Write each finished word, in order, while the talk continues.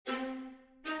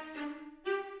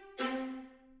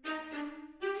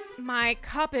My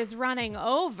cup is running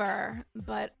over,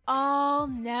 but I'll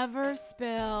never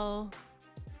spill.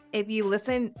 If you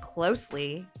listen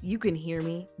closely, you can hear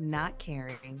me not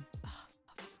caring.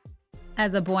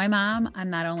 As a boy mom, I'm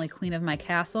not only queen of my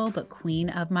castle, but queen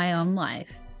of my own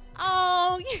life.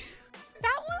 Oh,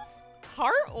 that was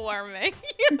heartwarming.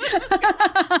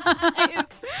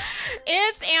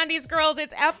 It's Andy's Girls.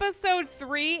 It's episode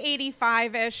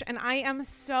 385-ish, and I am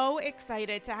so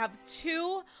excited to have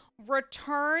two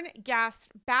return guests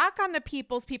back on the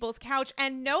People's Couch,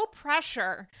 and no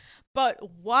pressure, but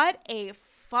what a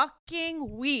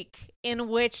fucking week in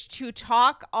which to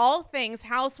talk all things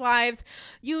housewives.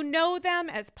 You know them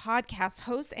as podcast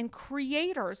hosts and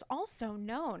creators, also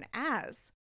known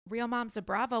as Real Moms of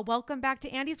Bravo. Welcome back to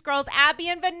Andy's Girls, Abby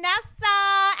and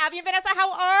Vanessa. Abby and Vanessa,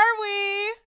 how are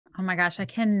we? Oh my gosh, I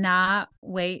cannot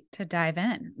wait to dive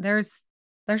in.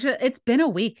 It's been a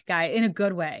week, guy, in a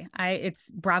good way.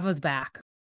 It's Bravo's back.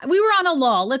 We were on a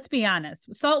lull. Let's be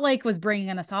honest. Salt Lake was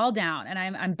bringing us all down, and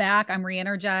I'm back. I'm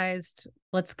re-energized.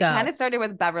 Let's go. Kind of started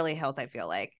with Beverly Hills, I feel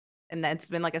like, and then it's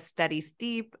been like a steady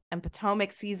steep and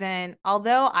Potomac season.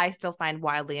 Although I still find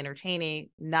wildly entertaining,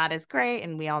 not as great,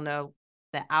 and we all know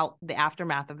the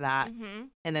aftermath of that. Mm-hmm.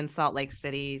 And then Salt Lake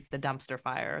City, the dumpster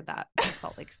fire that is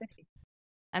Salt Lake City.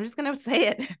 I'm just going to say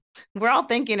it. We're all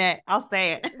thinking it. I'll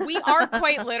say it. We are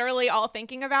quite literally all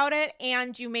thinking about it.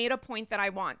 And you made a point that I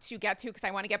want to get to because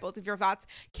I want to get both of your thoughts.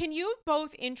 Can you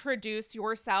both introduce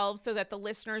yourselves so that the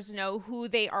listeners know who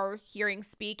they are hearing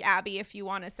speak? Abby, if you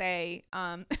want to say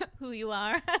who you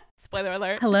are. Spoiler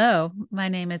alert. Hello, my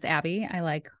name is Abby. I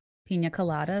like pina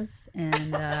coladas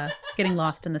and getting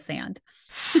lost in the sand.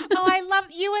 Oh, I love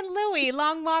you and Louie.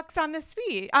 Long walks on the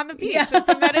beach and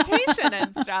some meditation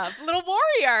and stuff. Little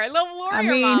warrior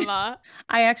mama.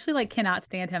 I actually cannot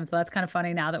stand him, so that's kind of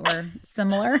funny now that we're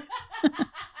similar.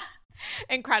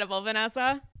 Incredible.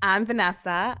 Vanessa? I'm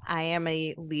Vanessa. I am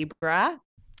a Libra.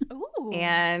 Ooh.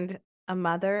 And a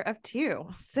mother of two.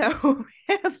 So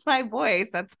as my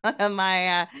voice, that's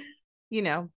my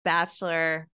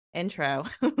bachelor intro,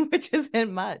 which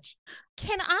isn't much.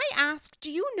 Can I ask,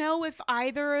 do you know if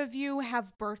either of you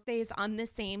have birthdays on the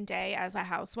same day as a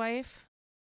housewife?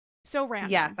 So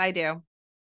random. Yes, I do.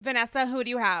 Vanessa, who do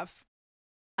you have?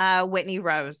 Whitney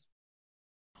Rose.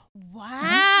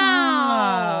 Wow.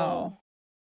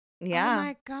 Yeah. Oh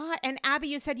my God. And Abby,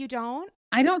 you said you don't?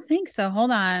 I don't think so.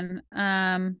 Hold on.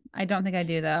 I don't think I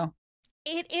do, though.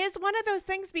 It is one of those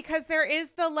things because there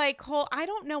is the whole, I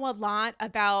don't know a lot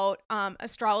about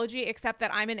astrology except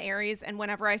that I'm an Aries, and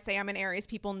whenever I say I'm an Aries,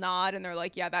 people nod and they're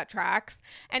like, yeah, that tracks.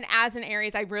 And as an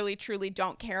Aries, I really truly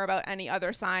don't care about any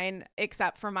other sign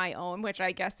except for my own, which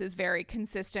I guess is very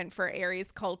consistent for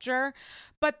Aries culture.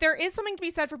 But there is something to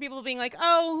be said for people being like,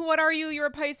 oh, what are you? You're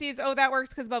a Pisces. Oh, that works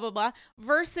because blah, blah, blah.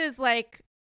 Versus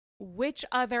which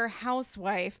other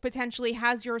housewife potentially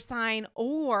has your sign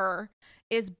or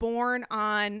is born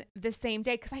on the same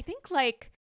day? Because I think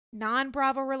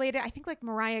non-Bravo related, I think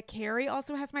Mariah Carey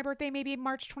also has my birthday, maybe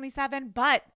March 27,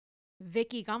 but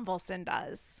Vicky Gunvalson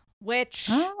does, which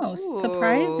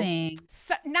surprising.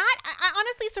 Not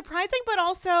honestly surprising, but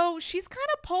also she's kind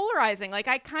of polarizing.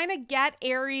 I kind of get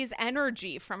Aries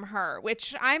energy from her,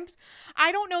 which I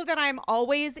don't know that I'm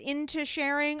always into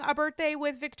sharing a birthday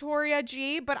with Victoria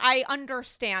G, but I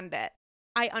understand it.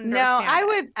 I understand.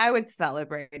 No, I would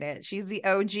celebrate it. She's the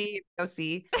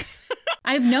OC.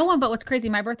 I have no one, but what's crazy,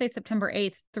 my birthday's September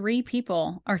 8th. 3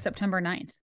 people are September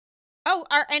 9th. Oh,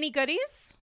 are any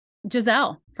goodies?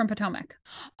 Giselle from Potomac.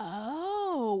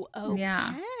 Oh, okay.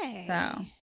 Yeah. So,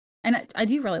 and I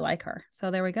do really like her.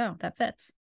 So there we go. That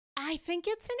fits. I think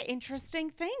it's an interesting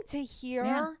thing to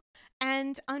hear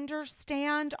and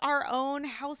understand our own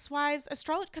housewives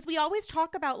astrology, because we always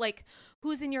talk about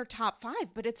who's in your top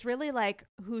 5, but it's really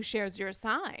who shares your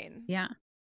sign. Yeah.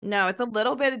 No, it's a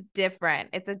little bit different.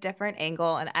 It's a different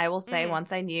angle. And I will say,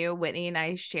 once I knew Whitney and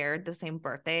I shared the same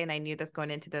birthday, and I knew this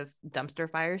going into this dumpster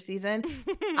fire season,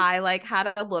 I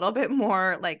had a little bit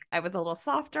more, I was a little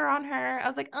softer on her. I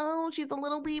was like, oh, she's a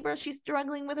little Libra. She's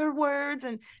struggling with her words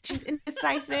and she's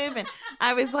indecisive. And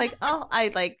I was like, oh,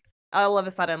 all of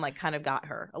a sudden, kind of got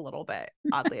her a little bit,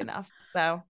 oddly enough.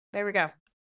 So there we go.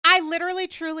 I literally,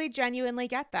 truly, genuinely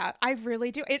get that. I really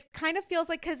do. It kind of feels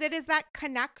because it is that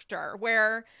connector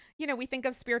where, we think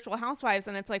of spiritual housewives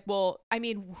and it's well, I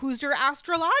mean, who's your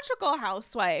astrological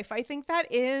housewife? I think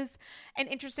that is an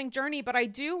interesting journey, but I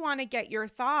do want to get your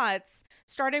thoughts,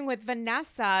 starting with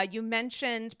Vanessa. You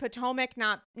mentioned Potomac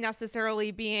not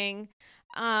necessarily being,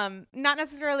 not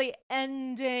necessarily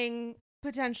ending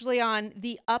potentially on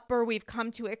the upper we've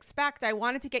come to expect, I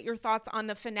wanted to get your thoughts on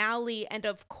the finale and,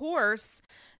 of course,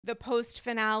 the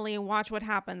post-finale Watch What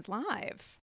Happens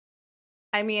Live.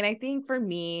 I mean, I think for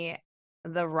me,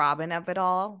 the Robin of it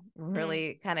all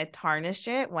really kind of tarnished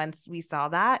it once we saw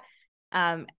that.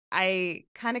 I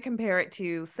kind of compare it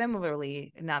to,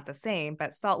 similarly, not the same,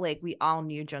 but Salt Lake, we all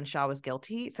knew Jen Shah was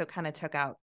guilty, so kind of took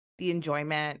out the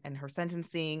enjoyment and her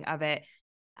sentencing of it.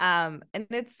 And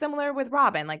it's similar with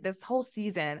Robin. Like this whole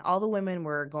season, all the women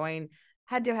were going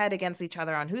head to head against each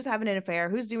other on who's having an affair,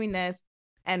 who's doing this.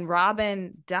 And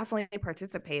Robin definitely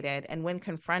participated, and when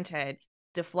confronted,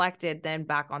 deflected then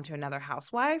back onto another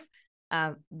housewife,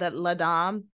 the La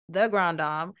Dame, the Grand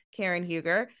Dame, Karen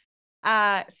Huger.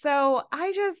 So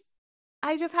I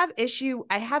just have issue.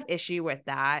 I have issue with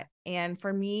that. And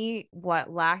for me,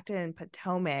 what lacked in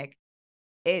Potomac,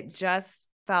 it just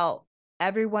felt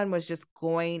everyone was just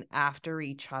going after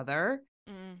each other.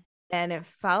 And it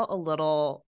felt a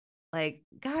little like,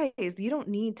 guys, you don't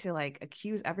need to like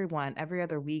accuse everyone every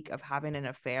other week of having an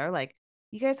affair. Like,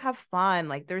 you guys have fun.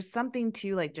 Like, there's something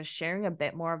to like just sharing a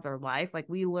bit more of their life. Like,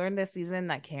 we learned this season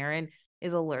that Karen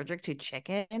is allergic to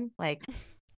chicken. Like,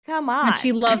 come on. And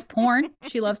she loves porn.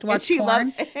 She loves to watch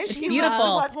porn. It's beautiful.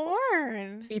 Loves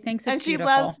porn. She thinks it's beautiful.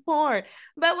 And she loves porn.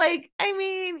 But like, I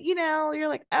mean, you know, you're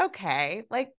like, okay,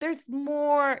 like there's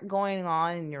more going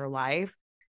on in your life.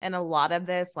 And a lot of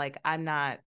this, like,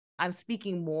 I'm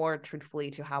speaking more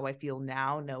truthfully to how I feel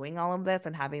now, knowing all of this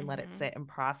and having let it sit and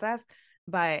process,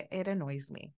 but it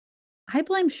annoys me. I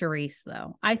blame Charisse,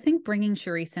 though. I think bringing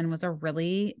Charisse in was a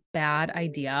really bad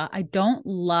idea. I don't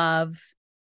love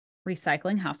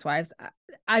recycling housewives.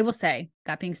 I will say,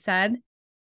 that being said,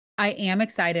 I am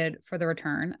excited for the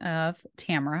return of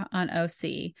Tamara on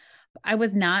OC. I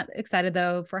was not excited,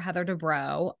 though, for Heather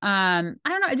Dubrow. I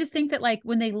don't know. I just think that like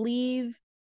when they leave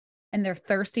and they're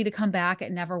thirsty to come back,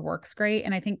 it never works great.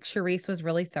 And I think Charisse was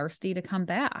really thirsty to come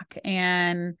back.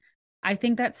 And I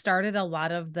think that started a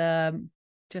lot of the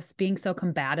just being so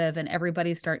combative and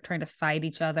everybody start trying to fight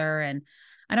each other. And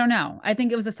I don't know. I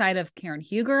think it was a side of Karen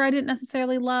Huger I didn't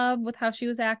necessarily love with how she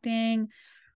was acting.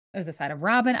 It was a side of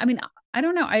Robin. I mean, I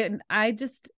don't know. I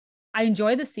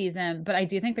enjoy the season, but I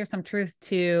do think there's some truth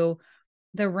to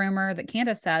the rumor that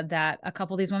Candace said that a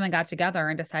couple of these women got together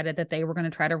and decided that they were going to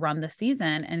try to run the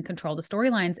season and control the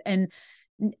storylines. And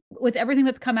with everything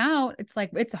that's come out, it's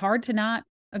like, it's hard to not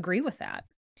agree with that.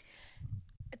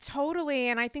 Totally.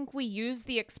 And I think we use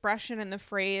the expression and the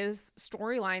phrase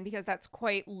storyline because that's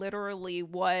quite literally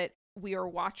what we are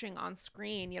watching on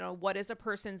screen. You know, what is a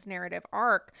person's narrative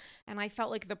arc? And I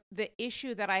felt like the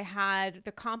issue that I had,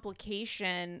 the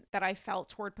complication that I felt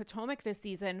toward Potomac this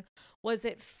season was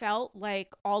it felt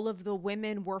like all of the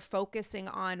women were focusing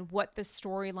on what the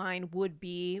storyline would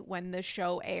be when the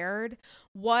show aired.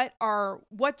 What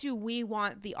do we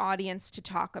want the audience to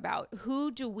talk about?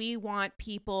 Who do we want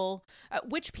people,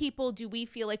 which people do we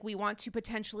feel like we want to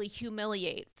potentially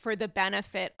humiliate for the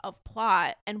benefit of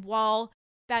plot? And while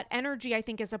that energy, I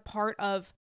think, is a part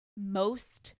of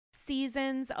most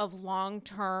seasons of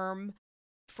long-term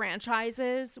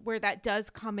franchises where that does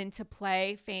come into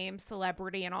play, fame,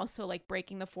 celebrity, and also like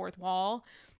breaking the fourth wall.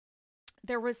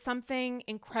 There was something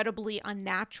incredibly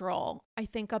unnatural, I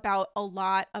think, about a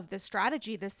lot of the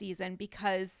strategy this season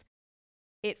because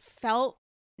it felt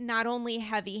not only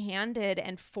heavy-handed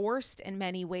and forced in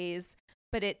many ways,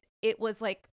 but it was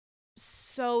like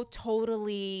so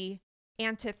totally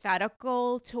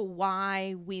antithetical to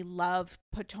why we loved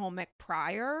Potomac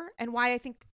prior and why I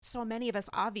think so many of us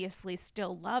obviously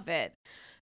still love it,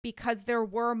 because there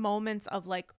were moments of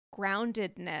like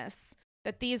groundedness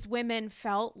that these women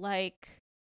felt like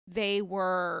they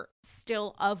were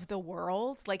still of the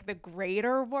world, like the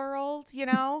greater world, you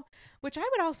know, which I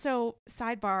would also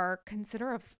sidebar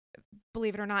consider of,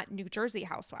 believe it or not, New Jersey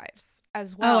housewives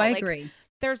as well. Oh, I agree.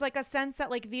 There's like a sense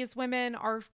that like these women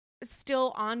are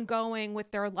still ongoing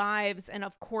with their lives, and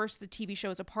of course the TV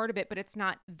show is a part of it, but it's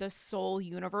not the sole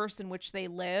universe in which they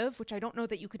live, which I don't know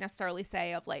that you could necessarily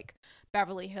say of like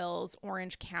Beverly Hills,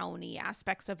 Orange County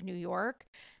aspects of New York.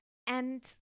 And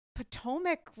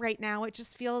Potomac right now, it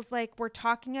just feels like we're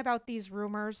talking about these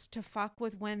rumors to fuck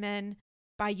with women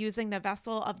by using the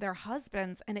vessel of their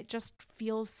husbands, and it just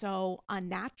feels so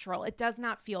unnatural. It does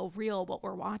not feel real what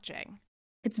we're watching.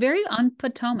 It's very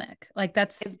un-Potomac. Like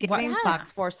it's giving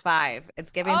Fox Force 5.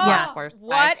 It's giving Fox Fox Force 5.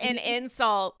 What an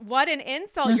insult. What an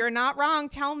insult. You're not wrong.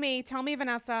 Tell me,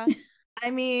 Vanessa.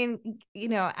 I mean, you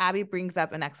know, Abby brings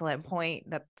up an excellent point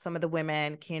that some of the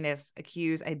women Candace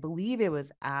accused, I believe it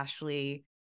was Ashley,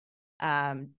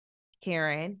 Karen,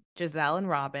 Giselle, and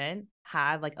Robin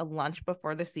had like a lunch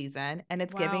before the season, and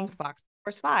it's giving Fox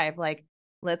Force 5. Like,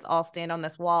 Let's all stand on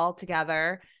this wall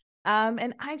together.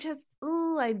 And I'm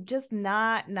just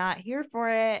not here for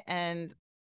it. And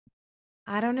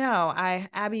I don't know.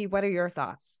 Abby, what are your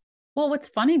thoughts? Well, what's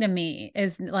funny to me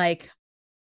is like,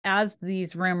 as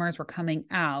these rumors were coming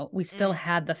out, we still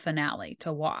had the finale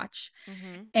to watch.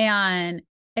 Mm-hmm. And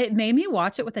it made me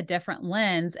watch it with a different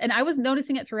lens. And I was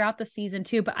noticing it throughout the season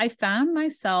too, but I found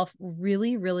myself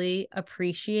really, really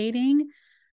appreciating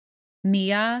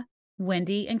Mia,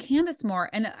 Wendy, and Candace more.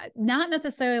 And not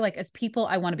necessarily like as people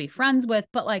I want to be friends with,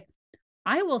 but like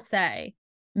I will say,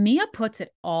 Mia puts it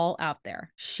all out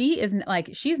there. She isn't like,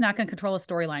 she's not going to control a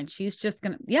storyline. She's just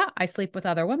going to, yeah, I sleep with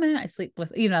other women. I sleep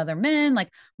with, other men. Like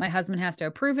my husband has to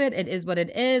approve it. It is what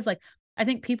it is. Like, I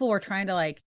think people were trying to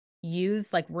like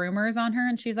use like rumors on her.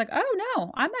 And she's like, oh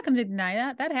no, I'm not going to deny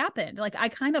that. That happened. Like, I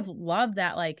kind of love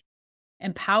that, like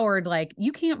empowered, like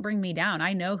you can't bring me down.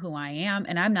 I know who I am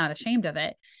and I'm not ashamed of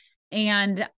it.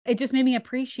 And it just made me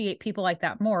appreciate people like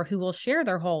that more, who will share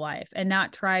their whole life and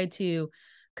not try to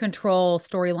control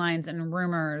storylines and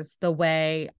rumors the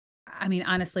way, I mean,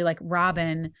 honestly, like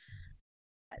Robin,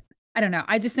 I don't know.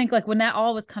 I just think like when that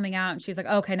all was coming out and she's like,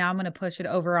 okay, now I'm going to push it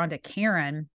over onto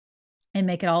Karen and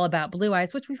make it all about Blue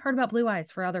Eyes, which we've heard about Blue Eyes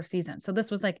for other seasons. So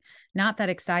this was like not that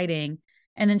exciting.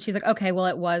 And then she's like, okay, well,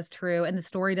 it was true. And the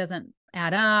story doesn't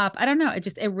add up. I don't know.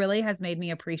 It really has made me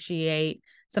appreciate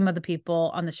some of the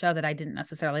people on the show that I didn't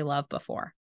necessarily love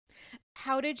before.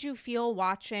 How did you feel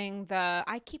watching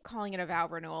I keep calling it a vow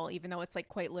renewal, even though it's like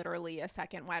quite literally a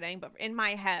second wedding, but in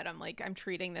my head, I'm like, I'm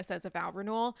treating this as a vow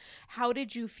renewal. How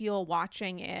did you feel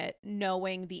watching it,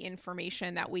 knowing the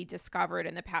information that we discovered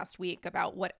in the past week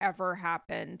about whatever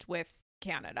happened with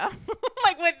Canada,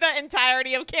 like with the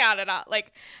entirety of Canada?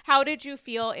 Like, how did you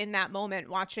feel in that moment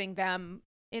watching them,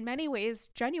 in many ways,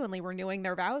 genuinely renewing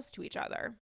their vows to each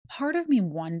other? Part of me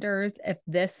wonders if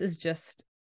this is just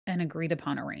an agreed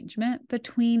upon arrangement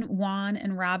between Juan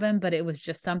and Robin, but it was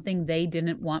just something they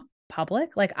didn't want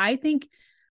public. Like, I think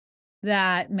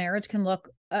that marriage can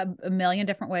look a million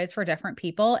different ways for different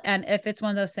people. And if it's one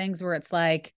of those things where it's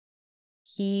like,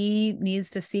 he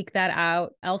needs to seek that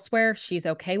out elsewhere, she's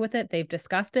okay with it, they've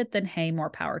discussed it, then hey,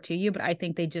 more power to you. But I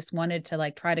think they just wanted to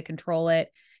like try to control it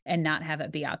and not have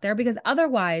it be out there, because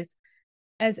otherwise,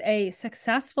 as a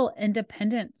successful,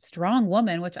 independent, strong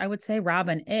woman, which I would say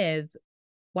Robin is,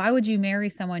 why would you marry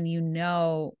someone you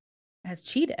know has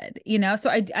cheated? So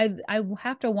I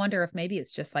have to wonder if maybe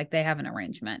it's just like they have an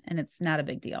arrangement and it's not a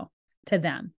big deal to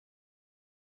them.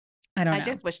 I don't know. I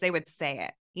just wish they would say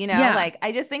it, Yeah. like,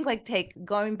 I just think like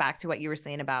going back to what you were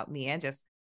saying about Mia, just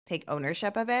take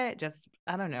ownership of it. Just,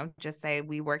 I don't know, just say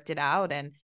we worked it out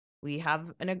and we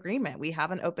have an agreement. We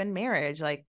have an open marriage.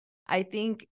 Like, I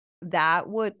think that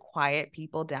would quiet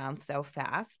people down so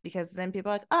fast, because then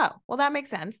people are like, oh, well, that makes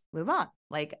sense. Move on.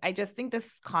 Like, I just think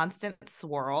this constant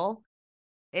swirl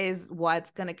is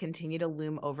what's going to continue to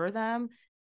loom over them.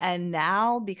 And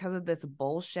now, because of this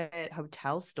bullshit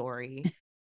hotel story,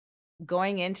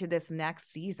 going into this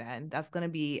next season, that's going to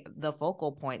be the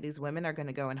focal point. These women are going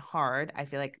to go in hard. I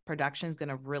feel like production is going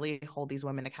to really hold these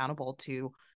women accountable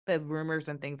to the rumors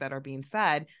and things that are being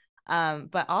said.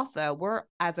 But also,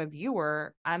 as a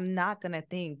viewer, I'm not going to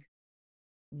think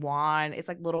Juan, it's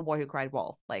like little boy who cried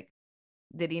wolf. Like,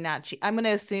 did he not cheat? I'm going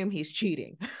to assume he's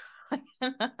cheating.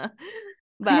 But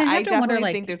I definitely wonder,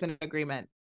 like, think there's an agreement.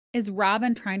 Is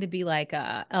Robin trying to be like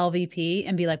a LVP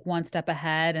and be like one step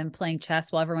ahead and playing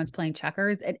chess while everyone's playing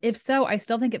checkers? And if so, I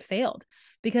still think it failed,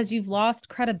 because you've lost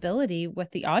credibility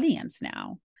with the audience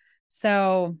now.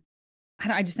 So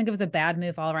I just think it was a bad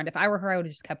move all around. If I were her, I would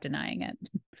have just kept denying it.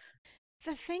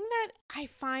 The thing that I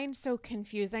find so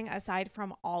confusing, aside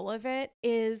from all of it,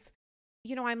 is,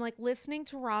 I'm like listening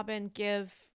to Robin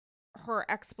give her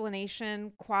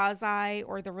explanation, quasi,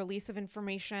 or the release of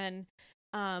information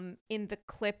in the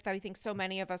clip that I think so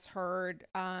many of us heard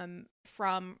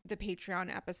from the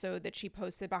Patreon episode that she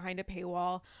posted behind a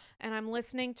paywall. And I'm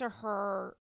listening to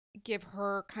her give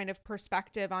her kind of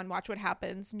perspective on Watch What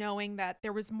Happens, knowing that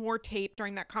there was more tape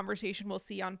during that conversation we'll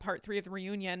see on part 3 of the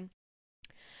reunion.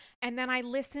 And then I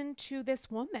listened to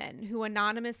this woman who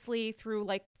anonymously through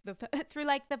the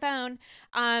phone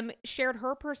shared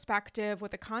her perspective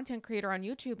with a content creator on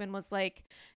YouTube and was like,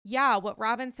 yeah, what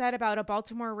Robin said about a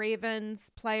Baltimore Ravens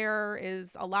player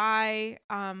is a lie.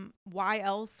 Why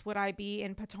else would I be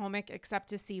in Potomac except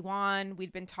to see Juan?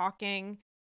 We'd been talking,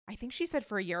 I think she said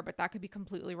for a year, but that could be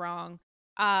completely wrong.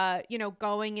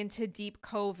 Going into deep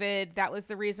COVID, that was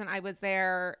the reason I was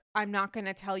there. I'm not going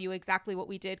to tell you exactly what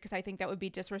we did, because I think that would be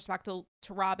disrespectful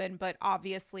to Robin, but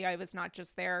obviously I was not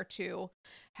just there to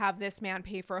have this man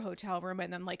pay for a hotel room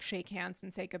and then like shake hands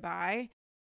and say goodbye.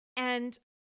 And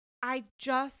I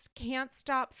just can't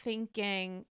stop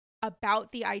thinking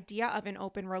about the idea of an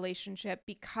open relationship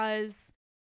because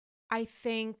I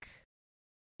think,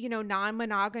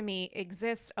 non-monogamy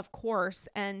exists, of course.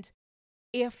 And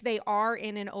if they are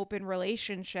in an open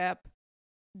relationship,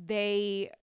 there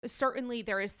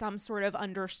is some sort of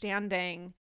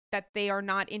understanding that they are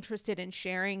not interested in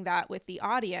sharing that with the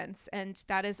audience. And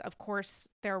that is, of course,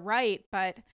 their right.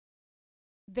 But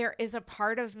there is a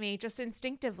part of me just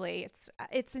instinctively,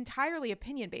 it's entirely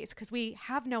opinion based because we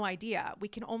have no idea. We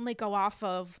can only go off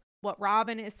of what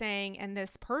Robin is saying and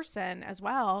this person as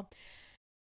well.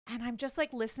 And I'm just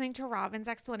like listening to Robin's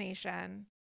explanation,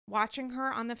 watching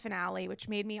her on the finale, which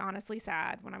made me honestly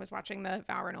sad when I was watching the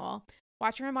vow renewal,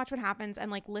 watching her watch what happens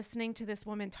and like listening to this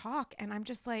woman talk. And I'm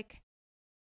just like,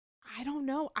 I don't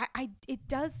know. I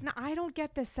don't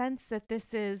get the sense that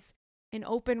this is an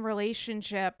open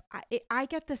relationship. I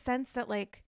get the sense that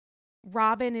like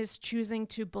Robin is choosing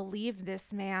to believe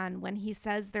this man when he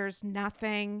says there's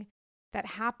nothing that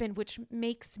happened, which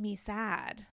makes me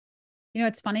sad.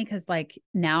 It's funny because like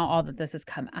now all that this has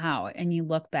come out and you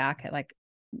look back at like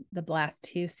the last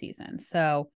 2 seasons.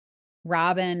 So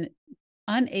Robin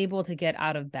unable to get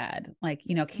out of bed, like,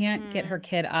 can't get her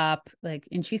kid up, like,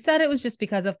 and she said it was just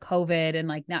because of COVID and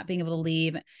like not being able to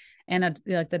leave and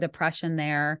like the depression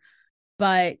there.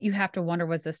 But you have to wonder,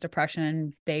 was this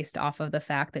depression based off of the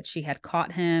fact that she had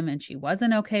caught him and she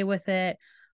wasn't okay with it?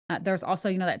 There's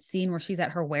also, that scene where she's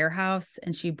at her warehouse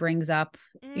and she brings up,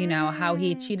 how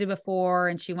he cheated before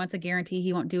and she wants a guarantee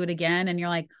he won't do it again. And you're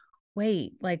like,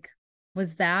 wait, like,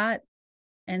 was that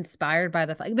inspired by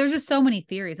there's just so many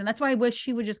theories. And that's why I wish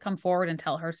she would just come forward and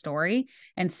tell her story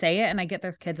and say it. And I get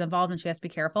there's kids involved and she has to be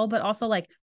careful, but also like,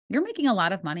 you're making a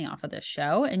lot of money off of this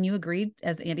show. And you agreed,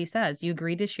 as Andy says, you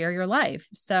agreed to share your life.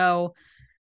 So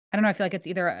I don't know. I feel like it's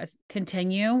either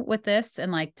continue with this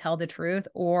and like tell the truth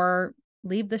or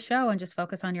leave the show and just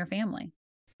focus on your family.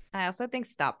 I also think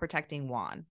stop protecting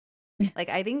Juan.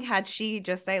 Like, I think had she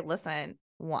just say, listen,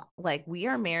 like, we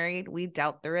are married, we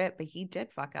dealt through it, but he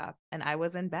did fuck up and I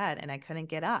was in bed and I couldn't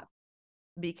get up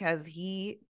because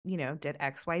he, did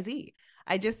XYZ.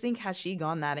 I just think had she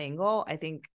gone that angle, I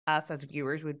think us as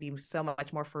viewers would be so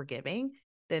much more forgiving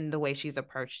than the way she's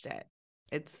approached it.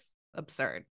 It's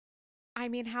absurd. I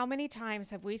mean, how many times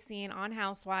have we seen on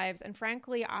Housewives and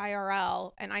frankly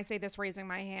IRL, and I say this raising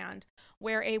my hand,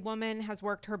 where a woman has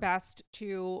worked her best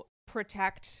to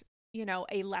protect,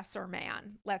 a lesser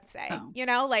man, let's say,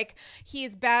 like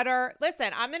he's better.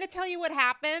 Listen, I'm going to tell you what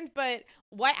happened, but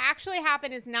what actually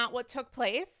happened is not what took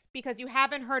place because you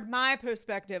haven't heard my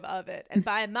perspective of it. And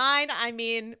by mine, I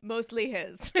mean mostly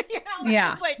his.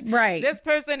 Yeah, it's like, right. This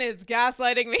person is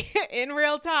gaslighting me in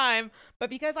real time, but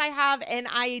because I have an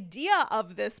idea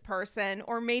of this person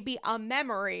or maybe a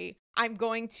memory, I'm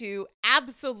going to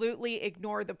absolutely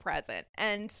ignore the present.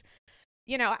 And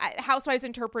Housewives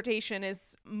interpretation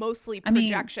is mostly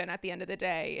projection at the end of the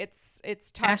day.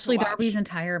 It's tough. Ashley Darby's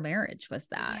entire marriage was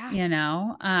that,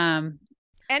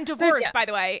 and divorce, by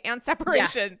the way, and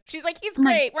separation. Yes. She's like, he's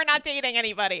great. We're not dating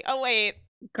anybody. Oh, wait.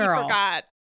 Girl. You forgot.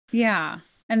 Yeah.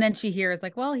 And then she hears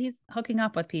like, well, he's hooking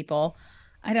up with people.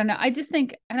 I don't know. I just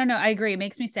think, I don't know. I agree. It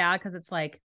makes me sad because it's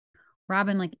like,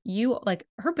 Robin, like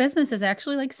her business is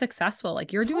actually like successful.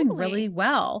 Like you're doing really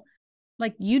well.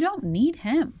 Like you don't need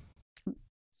him.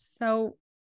 So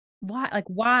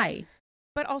why?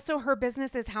 But also her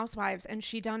business is Housewives and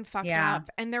she done fucked up.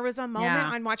 And there was a moment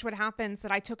on Watch What Happens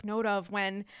that I took note of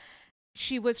when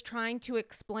she was trying to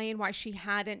explain why she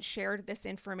hadn't shared this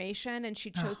information and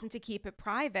she'd chosen to keep it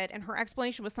private. And her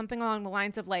explanation was something along the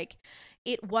lines of like,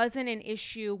 it wasn't an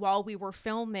issue while we were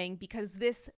filming because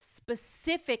this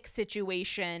specific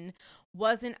situation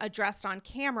wasn't addressed on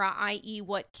camera, i.e.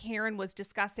 what Karen was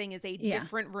discussing is a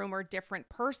different room or different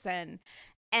person.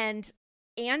 And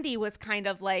Andy was kind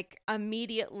of like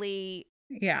immediately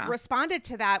responded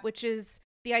to that, which is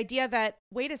the idea that,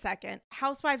 wait a second,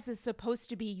 Housewives is supposed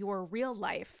to be your real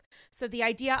life. So the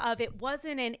idea of it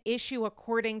wasn't an issue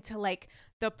according to like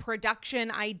the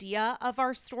production idea of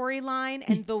our storyline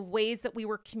and the ways that we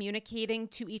were communicating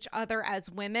to each other as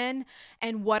women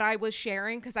and what I was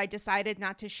sharing because I decided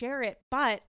not to share it.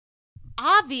 But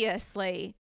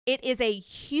obviously it is a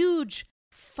huge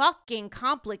fucking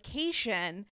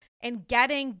complication in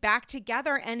getting back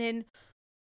together and in,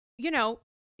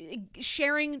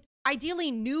 sharing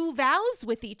ideally new vows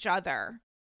with each other,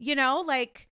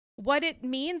 like what it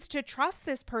means to trust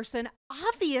this person.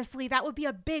 Obviously that would be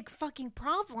a big fucking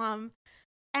problem.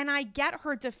 And I get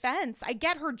her defense. I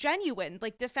get her genuine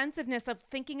like defensiveness of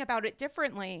thinking about it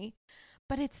differently,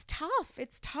 but it's tough.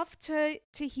 It's tough to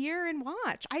hear and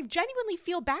watch. I genuinely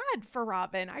feel bad for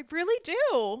Robin. I really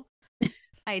do.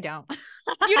 I don't.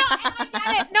 You know, and I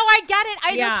get it. No, I get it.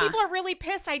 I Yeah. know people are really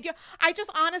pissed. I do. I just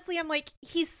honestly, I'm like,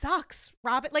 he sucks,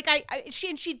 Robin. Like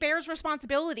she bears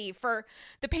responsibility for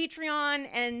the Patreon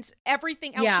and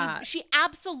everything else. Yeah. She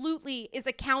absolutely is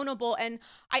accountable, and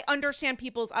I understand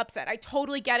people's upset. I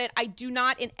totally get it. I do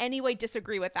not in any way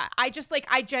disagree with that. I just like,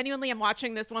 I genuinely am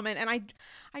watching this woman, and I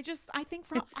think It's I think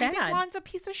sad. Ron's a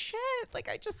piece of shit. Like,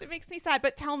 it makes me sad.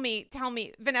 But tell me,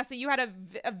 Vanessa, you had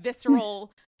a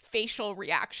visceral facial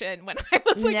reaction when I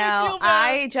was like, I No, feel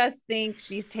bad. I just think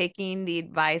she's taking the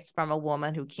advice from a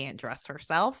woman who can't dress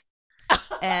herself.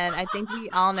 And I think we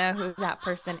all know who that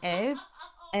person is.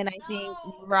 And I think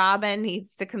Robin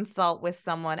needs to consult with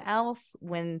someone else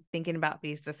when thinking about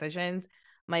these decisions.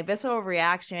 My visceral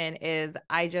reaction is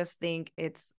I just think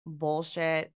it's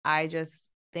bullshit. I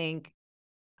just think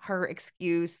her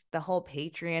excuse, the whole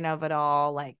Patreon of it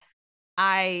all, like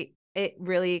it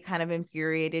really kind of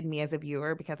infuriated me as a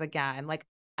viewer because, again, like,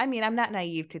 I mean, I'm not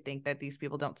naive to think that these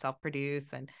people don't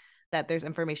self-produce and that there's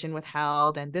information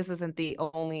withheld, and this isn't the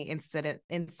only incident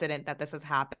that this has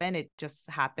happened. It just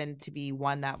happened to be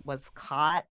one that was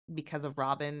caught because of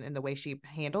Robin and the way she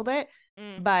handled it.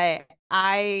 But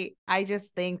I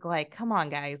just think, like, come on,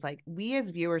 guys, like, we as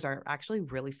viewers are actually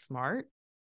really smart.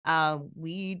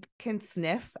 We can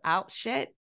sniff out shit.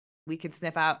 We can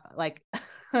sniff out, like,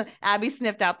 Abby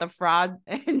sniffed out the fraud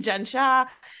in Jen Shah.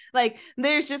 Like,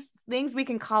 there's just things we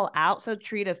can call out. So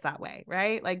treat us that way,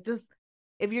 right? Like, just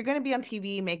if you're going to be on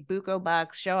TV, make buco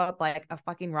bucks, show up like a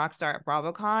fucking rock star at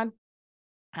BravoCon,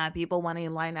 have people wanting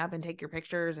to line up and take your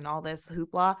pictures and all this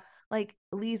hoopla, like,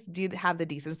 at least do have the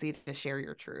decency to share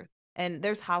your truth. And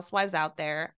there's housewives out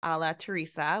there, a la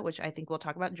Teresa, which I think we'll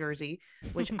talk about Jersey,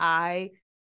 which I,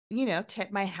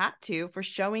 tip my hat to for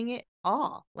showing it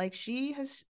all. Like, she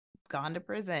has gone to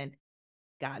prison,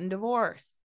 gotten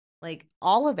divorced, like,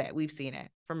 all of it. We've seen it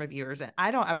from reviewers, and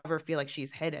I don't ever feel like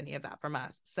she's hid any of that from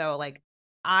us. So, like,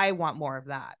 I want more of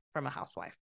that from a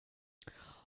housewife.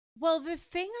 Well, the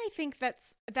thing I think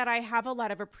that I have a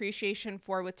lot of appreciation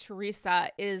for with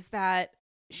Teresa is that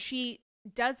she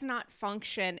does not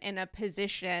function in a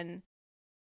position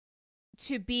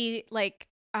to be like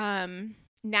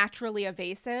naturally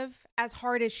evasive, as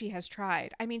hard as she has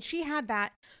tried. I mean, she had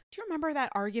that. Do you remember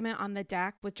that argument on the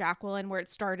deck with Jacqueline where it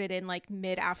started in like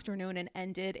mid-afternoon and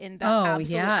ended in the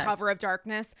absolute cover of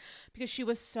darkness? Because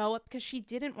she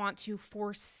didn't want to,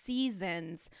 for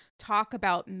seasons, talk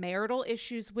about marital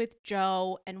issues with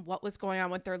Joe and what was going on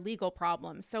with their legal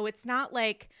problems. So it's not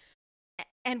like,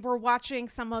 and we're watching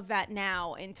some of that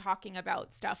now in talking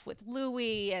about stuff with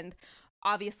Louis and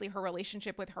obviously her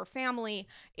relationship with her family.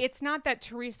 It's not that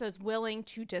Teresa is willing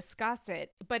to discuss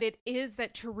it, but it is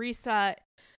that Teresa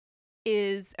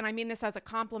is, and I mean this as a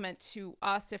compliment to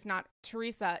us, if not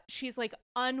Teresa, she's like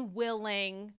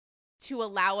unwilling to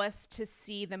allow us to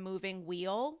see the moving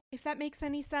wheel, if that makes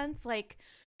any sense. Like,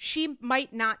 she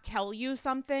might not tell you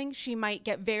something. She might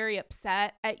get very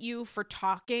upset at you for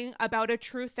talking about a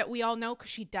truth that we all know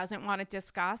because she doesn't want it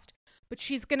discussed, but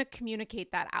she's going to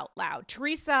communicate that out loud.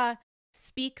 Teresa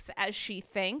speaks as she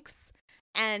thinks,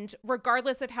 and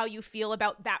regardless of how you feel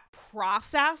about that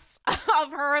process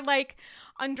of her like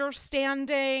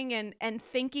understanding and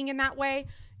thinking in that way,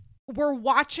 we're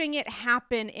watching it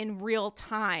happen in real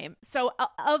time. So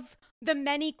of the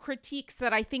many critiques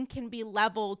that I think can be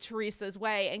leveled Teresa's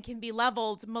way and can be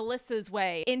leveled Melissa's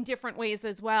way in different ways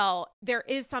as well, there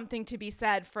is something to be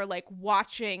said for like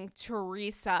watching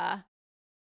Teresa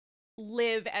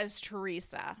live as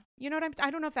Teresa. You know what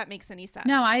I don't know if that makes any sense.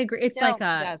 No, I agree. It's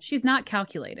she's not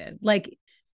calculated. Like,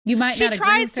 you might not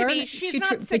agree with her. She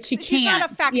tries to be. She's not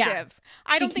effective. Yeah,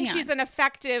 I don't think she's an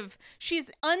effective.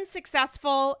 She's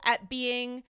unsuccessful at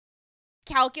being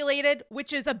calculated,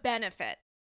 which is a benefit.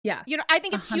 Yes. You know, I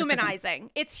think it's 100%. Humanizing.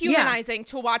 It's humanizing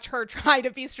to watch her try to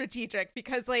be strategic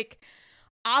because, like,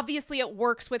 obviously it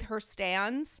works with her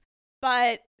stands,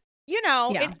 but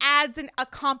it adds a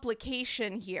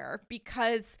complication here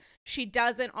because she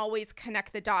doesn't always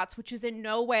connect the dots, which is in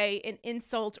no way an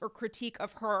insult or critique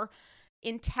of her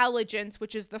intelligence,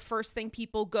 which is the first thing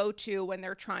people go to when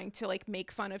they're trying to like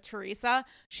make fun of Teresa.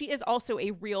 She is also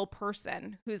a real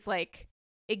person who's like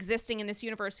existing in this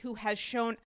universe, who has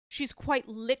shown she's quite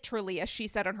literally, as she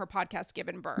said on her podcast,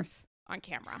 given birth on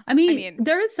camera. I mean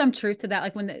there is some truth to that.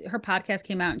 Like when her podcast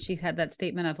came out and she's had that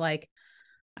statement of like,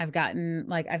 I've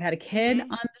had a kid on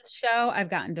this show. I've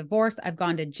gotten divorced. I've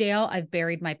gone to jail. I've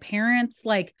buried my parents.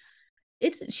 Like,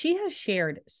 she has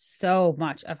shared so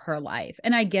much of her life.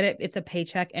 And I get it. It's a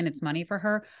paycheck and it's money for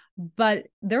her. But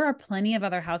there are plenty of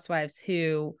other housewives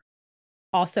who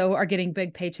also are getting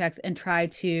big paychecks and try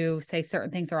to say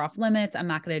certain things are off limits. I'm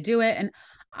not going to do it. And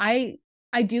I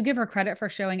I do give her credit for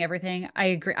showing everything. I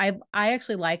agree. I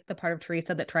actually like the part of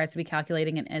Teresa that tries to be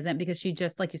calculating and isn't, because she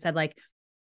just, like you said, like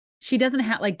she doesn't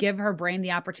have like give her brain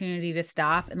the opportunity to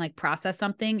stop and like process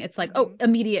something. It's like, oh,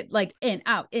 immediate, like in,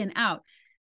 out, in, out.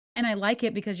 And I like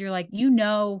it because you're like,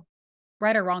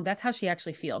 right or wrong, that's how she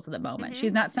actually feels at the moment.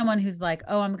 She's not someone who's like,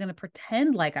 oh, I'm going to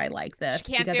pretend like I like this,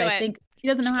 she can't because do I it. think she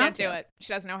doesn't know she how can't to do it.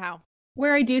 She doesn't know how.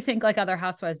 Where I do think like other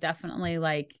housewives definitely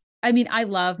like, I mean, I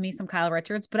love me some Kyle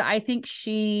Richards, but I think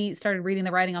she started reading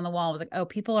the writing on the wall. I was like, oh,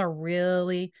 people are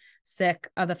really sick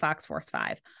of the Fox Force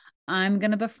 5. I'm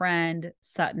going to befriend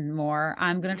Sutton more.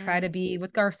 I'm going to try to be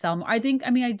with Garcelle more. I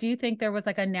do think there was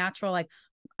like a natural, like,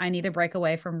 I need to break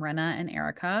away from Rinna and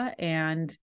Erica,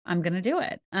 and I'm going to do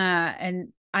it. And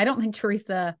I don't think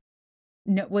Teresa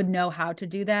would know how to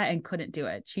do that and couldn't do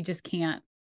it. She just can't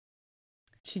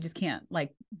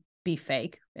like be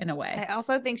fake in a way. I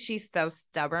also think she's so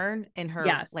stubborn in her,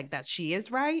 Yes. like that she is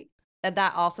right,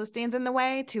 that also stands in the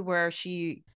way to where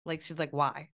she's like,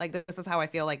 why? Like, this is how I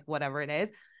feel, like whatever it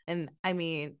is. And I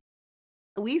mean,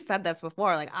 we said this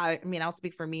before, like, I mean, I'll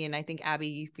speak for me, and I think Abby,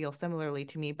 you feel similarly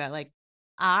to me, but like,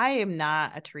 I am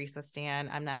not a Teresa stan.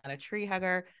 I'm not a tree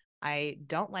hugger. I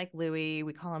don't like Louis.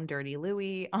 We call him Dirty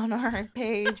Louis on our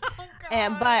page.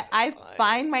 But I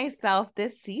find myself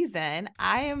this season,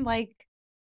 I am like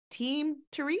team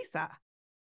Teresa.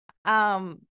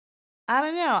 I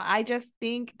don't know. I just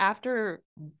think after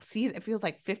it feels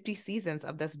like 50 seasons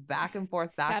of this back and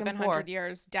forth, 700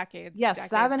 years, decades. Yes, decades.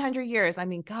 700 years. I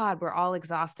mean, God, we're all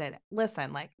exhausted.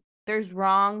 Listen, like, there's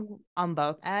wrong on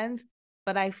both ends,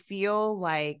 but I feel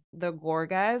like the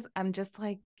Gorgas, I'm just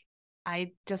like,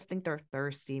 I just think they're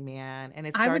thirsty, man. And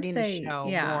it's starting to show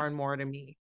more and more to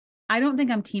me. I don't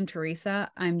think I'm team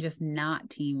Teresa. I'm just not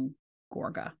team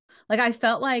Gorga. Like, I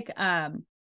felt like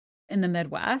in the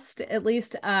Midwest, at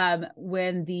least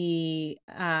when the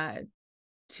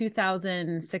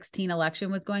 2016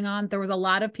 election was going on, there was a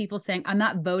lot of people saying, I'm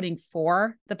not voting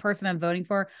for the person I'm voting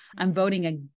for. I'm voting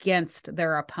against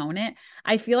their opponent.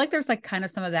 I feel like there's like kind of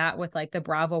some of that with like the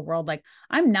Bravo world. Like,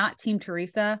 I'm not team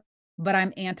Teresa, but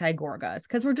I'm anti-Gorgas,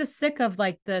 because we're just sick of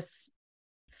like this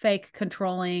fake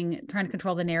trying to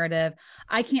control the narrative.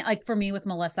 I can't, like, for me with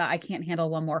Melissa, I can't handle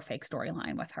one more fake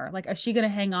storyline with her. Like, is she going to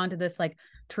hang on to this? Like,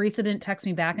 Teresa didn't text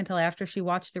me back until after she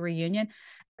watched the reunion.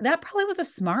 That probably was a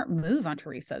smart move on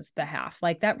Teresa's behalf.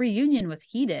 Like, that reunion was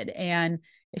heated, and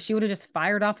if she would have just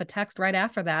fired off a text right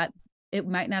after that, it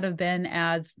might not have been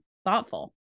as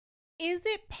thoughtful. Is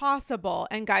it possible,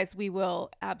 and guys, we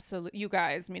will absolutely, you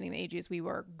guys, meaning the AGs, we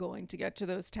were going to get to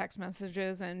those text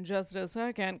messages in just a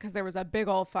second, because there was a big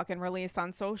old fucking release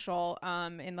on social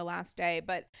in the last day.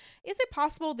 But is it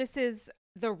possible this is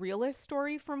the realest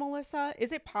story for Melissa?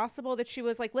 Is it possible that she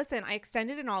was like, listen, I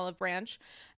extended an olive branch.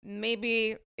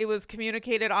 Maybe it was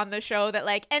communicated on the show that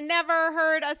like, and never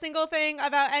heard a single thing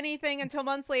about anything until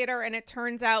months later. And it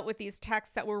turns out with these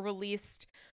texts that were released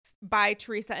by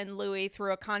Teresa and Louis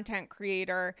through a content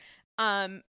creator,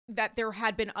 that there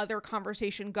had been other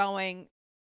conversation going,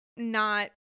 not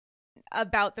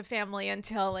about the family,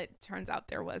 until it turns out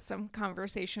there was some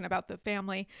conversation about the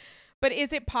family. But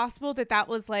is it possible that that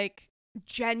was like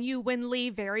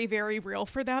genuinely very, very real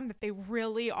for them, that they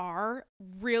really are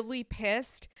really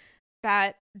pissed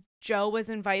that Joe was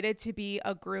invited to be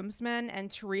a groomsman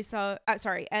and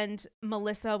and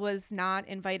Melissa was not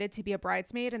invited to be a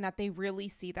bridesmaid, and that they really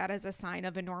see that as a sign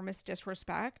of enormous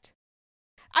disrespect?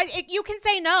 You can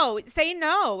say no. Say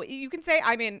no. You can say,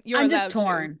 I mean, I'm just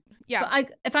torn. Yeah.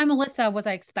 But if I'm Melissa, was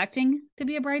I expecting to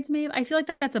be a bridesmaid? I feel like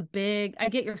that's a big, I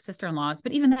get your sister-in-laws,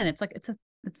 but even then it's like,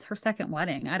 it's her second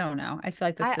wedding. I don't know. I feel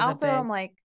like this I'm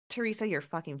like, Teresa, you're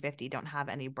fucking 50. Don't have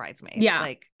any bridesmaids. Yeah.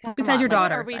 Like, besides your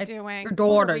daughters. What are we doing? Your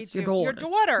daughters. Your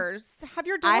daughters. Have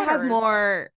your daughters. I have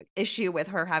more issue with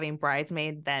her having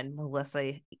bridesmaid than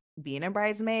Melissa being a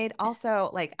bridesmaid.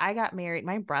 Also, like, I got married.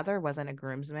 My brother wasn't a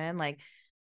groomsman. Like,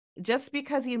 just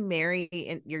because you marry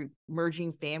and you're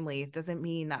merging families doesn't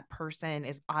mean that person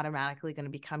is automatically going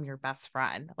to become your best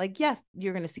friend. Like, yes,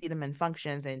 you're going to see them in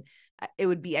functions, and it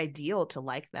would be ideal to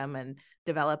like them and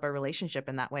develop a relationship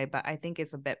in that way. But I think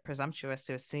it's a bit presumptuous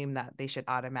to assume that they should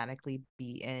automatically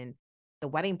be in the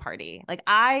wedding party. Like,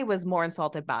 I was more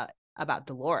insulted about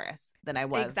Dolores than I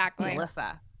was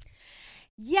Melissa.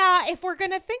 Yeah, if we're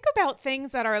going to think about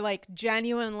things that are like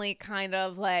genuinely kind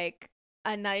of like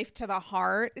a knife to the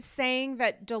heart, saying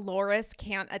that Dolores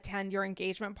can't attend your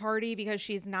engagement party because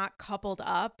she's not coupled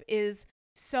up is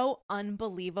so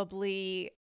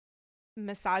unbelievably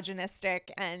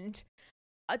misogynistic and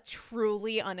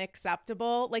truly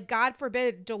unacceptable. Like, God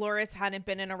forbid Dolores hadn't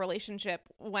been in a relationship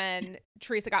when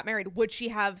Teresa got married. Would she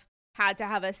have had to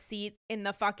have a seat in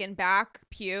the fucking back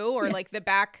pew or like the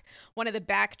back, one of the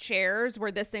back chairs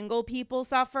where the single people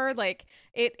suffer. Like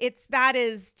that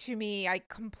is, to me, I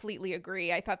completely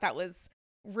agree. I thought that was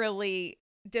really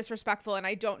disrespectful. And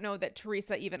I don't know that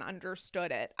Teresa even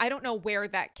understood it. I don't know where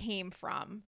that came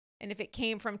from. And if it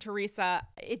came from Teresa,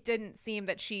 it didn't seem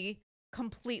that she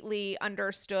completely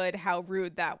understood how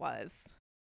rude that was.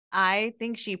 I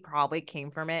think she probably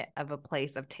came from it of a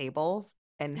place of tables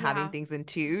and having things in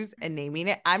twos and naming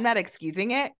it. I'm not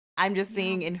excusing it. I'm just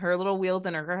seeing in her little wheels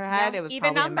in her head, it was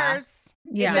even probably numbers.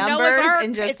 Yeah, numbers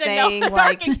and just saying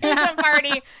like engagement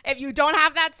party. If you don't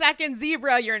have that second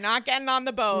zebra, you're not getting on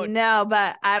the boat. No,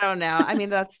 but I don't know. I mean,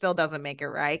 that still doesn't make it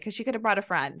right because she could have brought a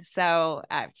friend. So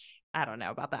I don't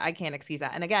know about that. I can't excuse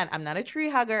that. And again, I'm not a tree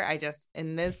hugger.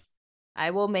 I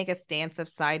will make a stance of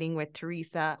siding with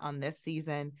Teresa on this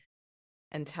season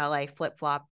until I flip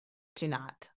flop to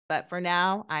not. But for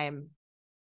now, I am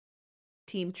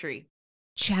team tree.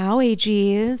 Ciao,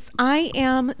 AGs. I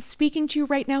am speaking to you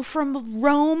right now from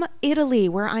Rome, Italy,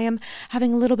 where I am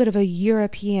having a little bit of a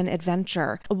European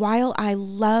adventure. While I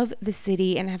love the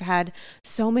city and have had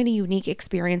so many unique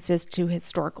experiences to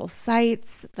historical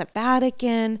sites, the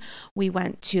Vatican, we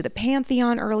went to the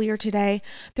Pantheon earlier today,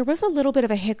 there was a little bit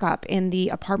of a hiccup in the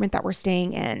apartment that we're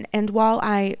staying in. And while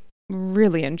I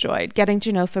really enjoyed getting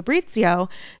to know Fabrizio,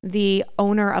 the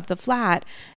owner of the flat,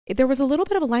 there was a little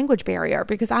bit of a language barrier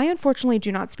because I unfortunately do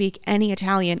not speak any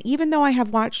Italian, even though I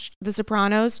have watched The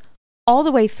Sopranos all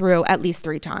the way through at least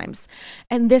 3 times.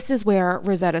 And this is where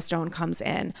Rosetta Stone comes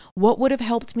in. What would have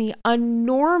helped me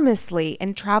enormously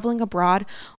in traveling abroad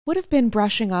would have been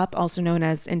brushing up, also known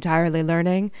as entirely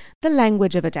learning, the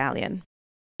language of Italian.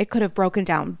 It could have broken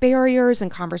down barriers in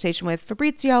conversation with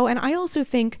Fabrizio, and I also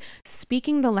think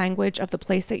speaking the language of the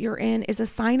place that you're in is a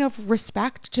sign of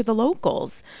respect to the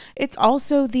locals. It's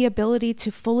also the ability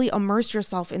to fully immerse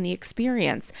yourself in the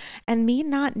experience. And me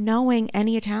not knowing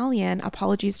any Italian,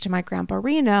 apologies to my grandpa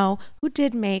Reno, who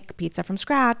did make pizza from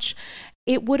scratch,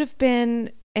 it would have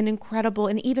been an incredible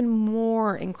and even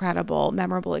more incredible,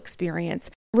 memorable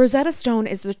experience. Rosetta Stone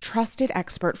is the trusted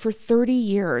expert for 30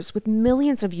 years with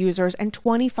millions of users and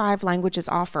 25 languages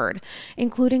offered,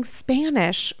 including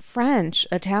Spanish, French,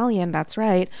 Italian, that's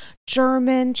right,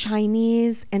 German,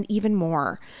 Chinese, and even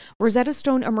more. Rosetta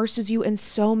Stone immerses you in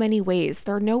so many ways.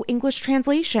 There are no English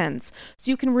translations, so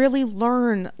you can really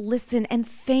learn, listen, and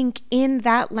think in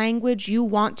that language you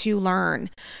want to learn.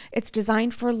 It's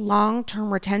designed for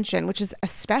long-term retention, which is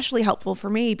especially helpful for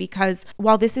me because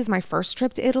while this is my first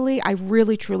trip to Italy, I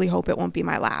really truly hope it won't be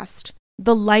my last.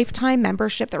 The lifetime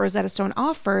membership that Rosetta Stone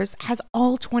offers has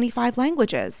all 25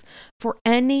 languages for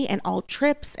any and all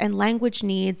trips and language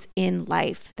needs in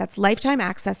life. That's lifetime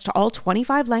access to all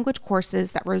 25 language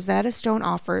courses that Rosetta Stone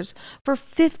offers for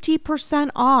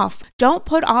 50% off. Don't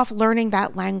put off learning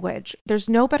that language. There's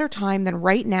no better time than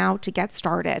right now to get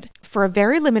started. For a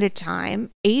very limited time,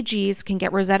 AGs can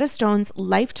get Rosetta Stone's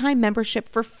lifetime membership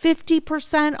for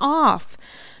 50% off.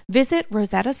 Visit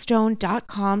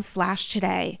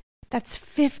rosettastone.com/today. That's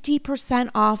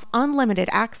 50% off unlimited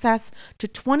access to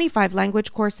 25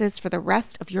 language courses for the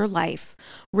rest of your life.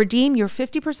 Redeem your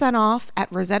 50% off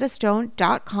at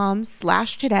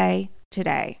rosettastone.com/today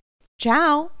today.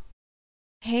 Ciao.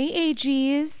 Hey,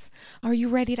 AGs. Are you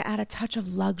ready to add a touch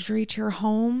of luxury to your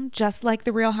home, just like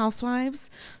the Real Housewives?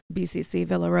 BCC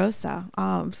Villa Rosa,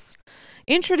 OBS.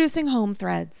 Introducing Home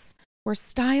Threads, where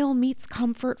style meets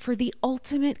comfort for the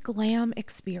ultimate glam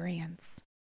experience.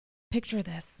 Picture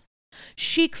this.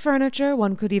 Chic furniture,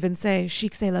 one could even say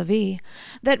chic c'est la vie,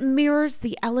 that mirrors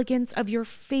the elegance of your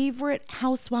favorite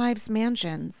housewives'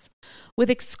 mansions. With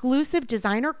exclusive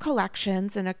designer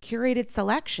collections and a curated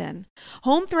selection,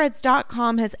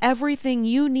 HomeThreads.com has everything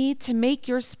you need to make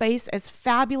your space as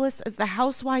fabulous as the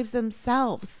housewives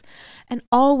themselves, and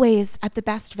always at the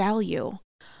best value.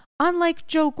 Unlike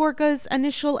Joe Gorga's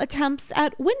initial attempts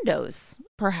at windows,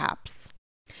 perhaps.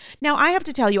 Now, I have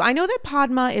to tell you, I know that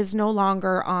Padma is no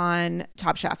longer on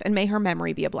Top Chef, and may her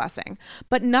memory be a blessing,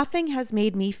 but nothing has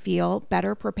made me feel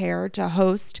better prepared to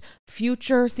host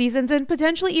future seasons and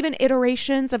potentially even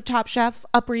iterations of Top Chef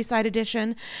Upper East Side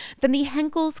Edition than the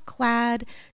Henkel's Clad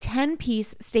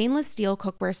 10-piece stainless steel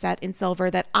cookware set in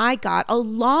silver that I got,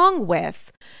 along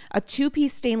with a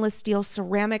 2-piece stainless steel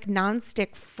ceramic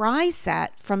nonstick fry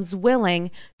set from Zwilling,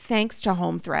 thanks to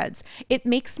Home Threads. It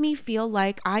makes me feel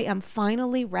like I am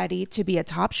finally ready to be a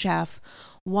top chef,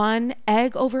 one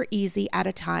egg over easy at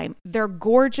a time. They're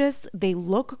gorgeous. They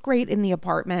look great in the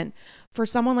apartment. For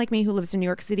someone like me who lives in New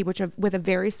York City, with a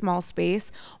very small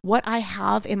space, what I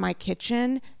have in my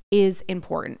kitchen is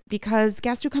important because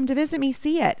guests who come to visit me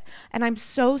see it. And I'm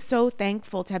so, so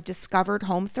thankful to have discovered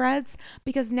Home Threads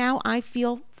because now I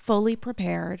feel fully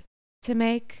prepared to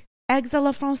make eggs a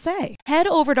la Francais. Head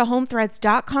over to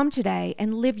homethreads.com today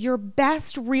and live your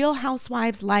best Real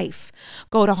Housewives life.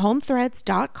 Go to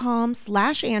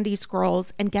homethreads.com/Andy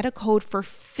Scrolls and get a code for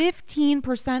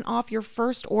 15% off your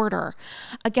first order.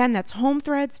 Again, that's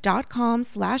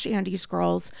homethreads.com/Andy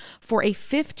Scrolls for a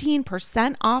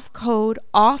 15% off code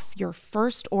off your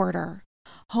first order.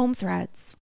 Home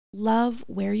Threads. Love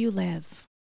where you live.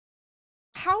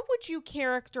 How would you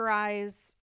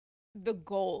characterize the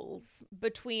goals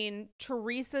between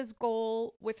Teresa's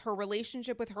goal with her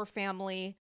relationship with her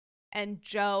family and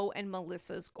Joe and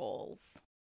Melissa's goals?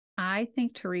 I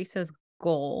think Teresa's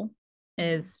goal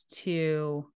is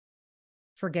to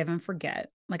forgive and forget.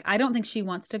 Like, I don't think she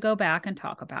wants to go back and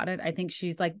talk about it. I think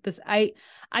she's like this. I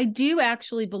do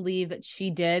actually believe that she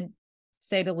did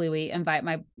say to Louis,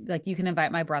 you can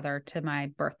invite my brother to my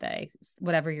birthday,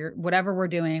 whatever we're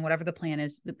doing, whatever the plan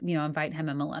is, invite him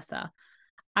and Melissa.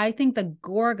 I think the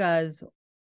Gorgas,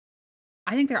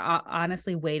 they're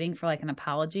honestly waiting for like an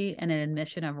apology and an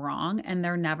admission of wrong, and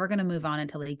they're never going to move on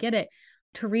until they get it.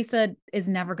 Teresa is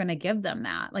never going to give them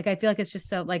that. Like, I feel like it's just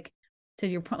so, like, to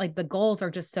your point, like the goals are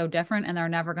just so different and they're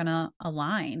never going to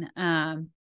align. And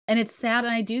it's sad.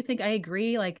 And I do think I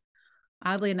agree, like,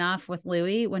 oddly enough, with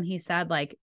Louis when he said,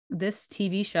 like, this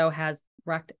TV show has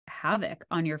wreaked havoc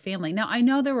on your family. Now, I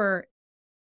know there were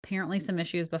apparently some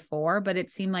issues before, but it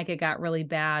seemed like it got really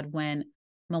bad when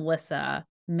Melissa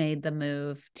made the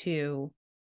move to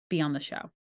be on the show.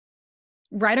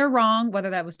 Right or wrong, whether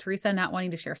that was Teresa not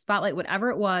wanting to share spotlight, whatever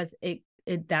it was,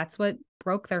 that's what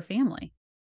broke their family.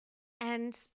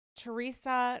 And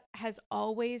Teresa has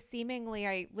always seemingly,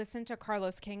 I listened to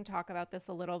Carlos King talk about this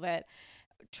a little bit.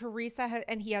 Teresa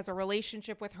and he has a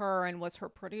relationship with her and was her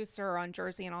producer on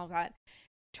Jersey and all that.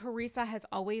 Teresa has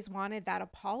always wanted that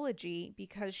apology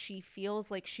because she feels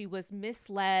like she was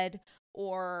misled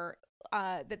or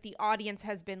that the audience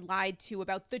has been lied to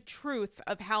about the truth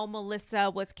of how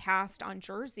Melissa was cast on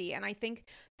Jersey. And I think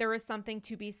there is something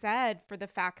to be said for the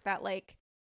fact that, like,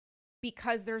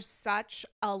 because there's such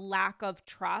a lack of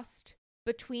trust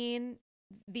between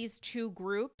these two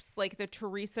groups, like the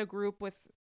Teresa group with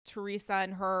Teresa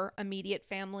and her immediate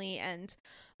family and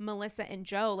Melissa and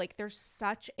Joe, like, there's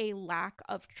such a lack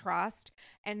of trust.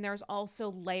 And there's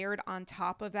also layered on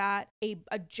top of that a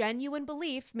genuine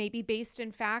belief, maybe based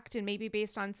in fact and maybe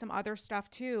based on some other stuff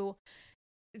too,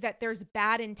 that there's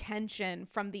bad intention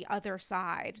from the other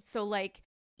side. So, like,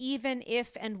 even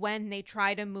if and when they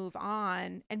try to move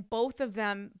on, and both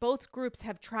groups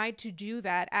have tried to do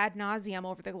that ad nauseum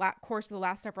over the course of the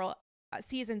last several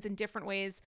seasons in different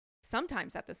ways,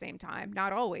 sometimes at the same time,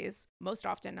 not always, most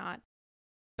often not.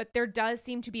 But there does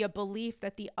seem to be a belief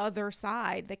that the other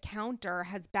side, the counter,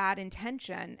 has bad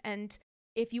intention. And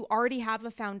if you already have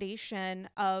a foundation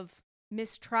of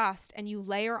mistrust and you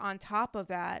layer on top of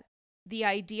that the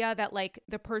idea that, like,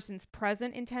 the person's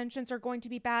present intentions are going to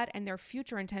be bad and their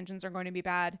future intentions are going to be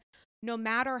bad, no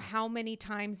matter how many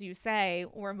times you say,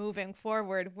 we're moving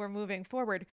forward,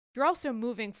 you're also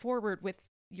moving forward with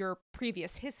your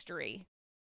previous history.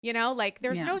 Like,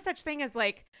 there's no such thing as,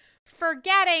 like,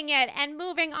 forgetting it and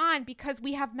moving on, because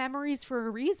we have memories for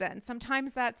a reason.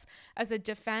 Sometimes that's as a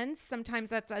defense, sometimes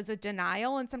that's as a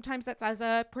denial, and sometimes that's as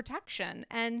a protection.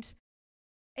 And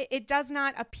it does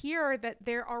not appear that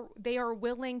they are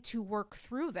willing to work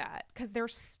through that because they're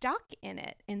stuck in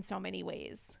it in so many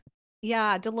ways.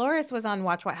 Yeah, Dolores was on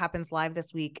Watch What Happens Live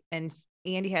this week, and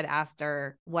Andy had asked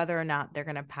her whether or not they're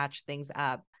going to patch things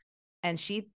up. And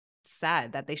she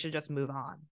said that they should just move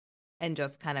on and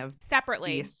just kind of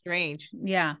separately be estranged.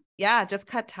 Yeah, just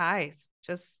cut ties.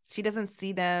 She doesn't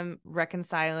see them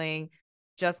reconciling,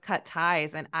 just cut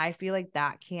ties. And I feel like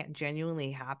that can't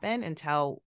genuinely happen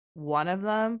until one of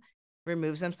them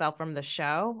removes himself from the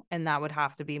show, and that would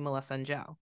have to be Melissa and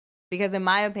Joe. Because in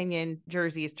my opinion,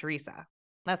 Jersey is Teresa.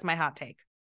 That's my hot take.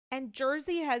 And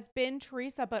Jersey has been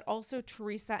Teresa, but also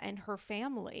Teresa and her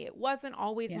family. It wasn't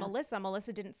always Melissa.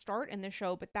 Melissa didn't start in the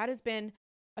show, but that has been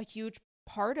a huge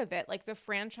part of it. Like, the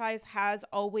franchise has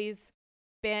always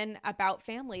been about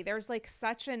family. There's, like,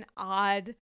 such an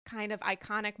odd kind of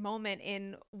iconic moment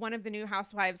in one of the new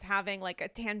housewives having, like, a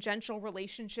tangential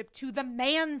relationship to the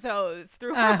Manzos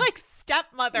through her, like,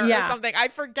 stepmother or something. I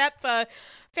forget the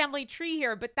family tree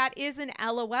here, but that is an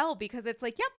LOL, because it's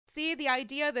like, yep, see, the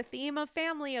idea, the theme of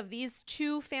family, of these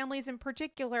two families in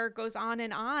particular, goes on.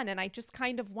 And I just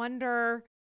kind of wonder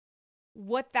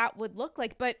what that would look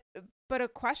like. But a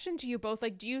question to you both,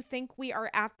 like, do you think we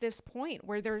are at this point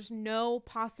where there's no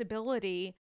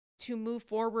possibility to move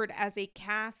forward as a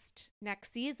cast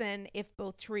next season if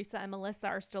both Teresa and Melissa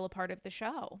are still a part of the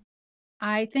show?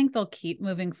 I think they'll keep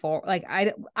moving forward. Like,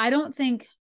 I don't think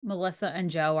Melissa and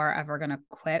Joe are ever going to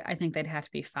quit. I think they'd have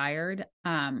to be fired.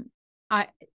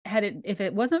 If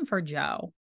it wasn't for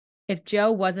Joe, if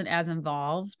Joe wasn't as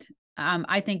involved,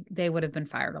 I think they would have been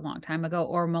fired a long time ago,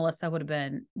 or Melissa would have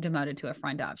been demoted to a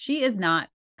friend of. She is not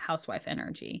housewife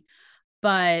energy,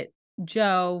 but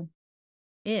Joe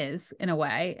is, in a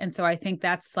way. And so I think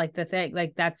that's like the thing,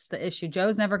 like that's the issue.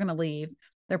 Joe's never going to leave.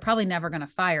 They're probably never going to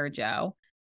fire Joe.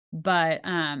 But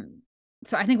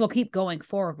so I think we'll keep going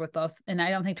forward with both. And I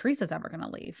don't think Teresa's ever going to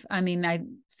leave. I mean, I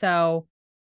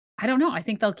don't know. I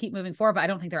think they'll keep moving forward, but I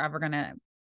don't think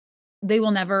they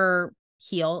will never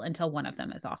heal until one of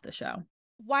them is off the show.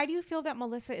 Why do you feel that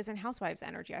Melissa isn't Housewives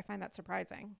energy? I find that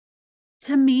surprising.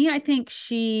 To me, I think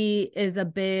she is a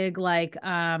big, like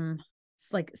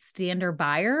standard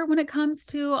buyer when it comes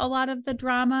to a lot of the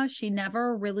drama. She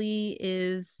never really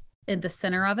is in the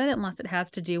center of it unless it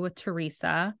has to do with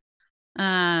Teresa.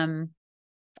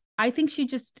 I think she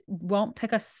just won't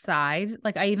pick a side.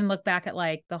 Like, I even look back at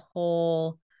like the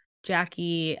whole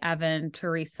Jackie, Evan,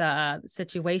 Teresa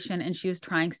situation, and she was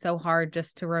trying so hard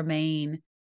just to remain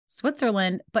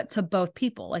Switzerland, but to both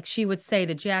people. Like, she would say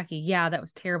to Jackie, yeah, that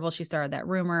was terrible. She started that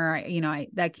rumor.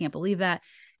 I can't believe that.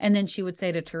 And then she would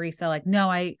say to Teresa, like, no,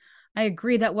 I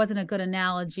agree. That wasn't a good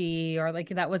analogy, or like,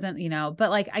 that wasn't, but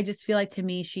like, I just feel like, to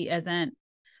me,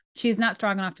 she's not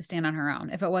strong enough to stand on her own.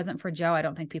 If it wasn't for Joe, I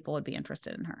don't think people would be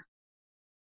interested in her.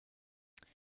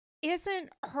 Isn't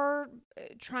her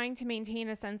trying to maintain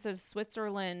a sense of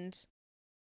Switzerland,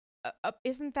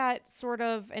 isn't that sort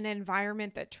of an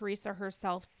environment that Teresa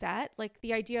herself set? Like,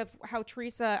 the idea of how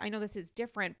Teresa, I know this is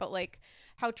different, but like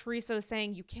how Teresa is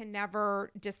saying, you can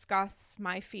never discuss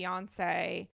my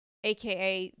fiance,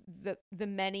 AKA the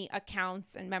many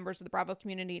accounts and members of the Bravo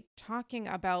community talking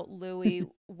about Louis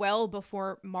well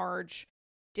before Marge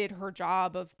did her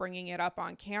job of bringing it up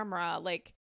on camera.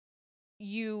 Like,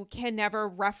 you can never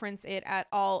reference it at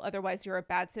all, otherwise you're a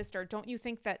bad sister. Don't you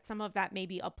think that some of that may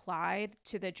be applied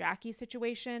to the Jackie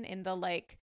situation in the,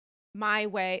 like, my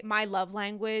love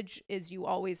language is you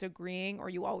always agreeing or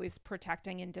you always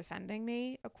protecting and defending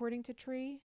me, according to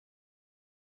Tree?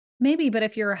 Maybe, but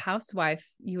if you're a housewife,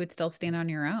 you would still stand on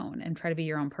your own and try to be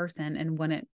your own person and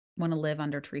want to live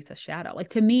under Teresa's shadow. Like,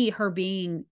 to me, her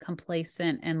being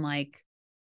complacent and like,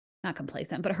 not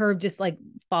complacent, but her just like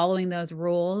following those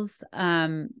rules,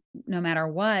 no matter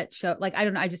what show, like, I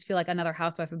don't know. I just feel like another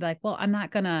housewife would be like, well, I'm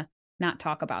not gonna not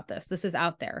talk about this. This is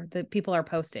out there. The people are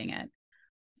posting it.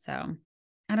 So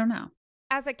I don't know.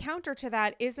 As a counter to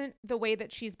that, isn't the way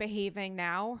that she's behaving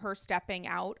now, her stepping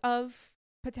out of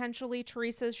potentially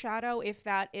Teresa's shadow, if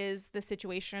that is the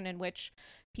situation in which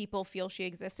people feel she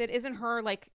existed, isn't her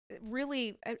like,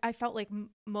 really, I felt like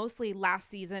mostly last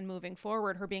season moving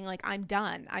forward, her being like, I'm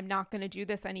done. I'm not going to do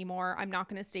this anymore. I'm not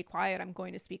going to stay quiet. I'm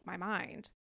going to speak my mind.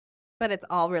 But it's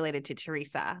all related to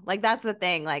Teresa. Like, that's the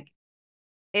thing. Like,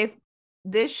 if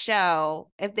this show,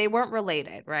 if they weren't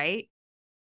related, right?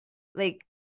 Like,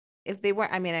 if they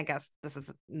weren't, I mean, I guess this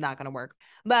is not going to work,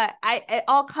 but it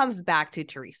all comes back to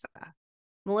Teresa.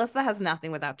 Melissa has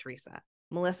nothing without Teresa.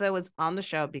 Melissa was on the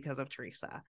show because of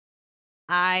Teresa.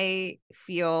 I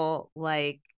feel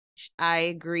like I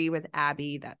agree with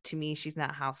Abby that, to me, she's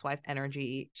not housewife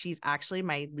energy. She's actually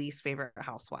my least favorite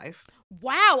housewife.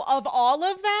 Wow. Of all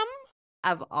of them?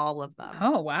 Of all of them.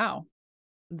 Oh, wow.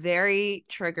 Very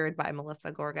triggered by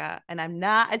Melissa Gorga. And I'm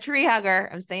not a tree hugger.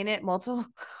 I'm saying it multiple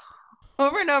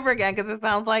over and over again because it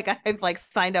sounds like I've like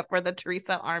signed up for the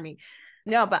Teresa army.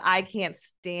 No, but I can't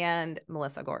stand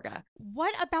Melissa Gorga.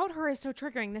 What about her is so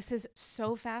triggering? This is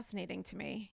so fascinating to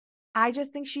me. I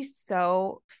just think she's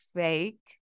so fake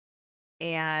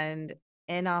and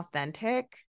inauthentic.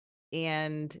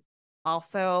 And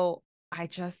also, I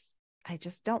just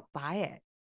don't buy it.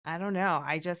 I don't know.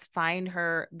 I just find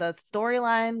the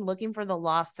storyline looking for the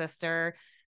lost sister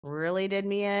really did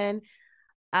me in.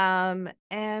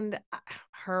 And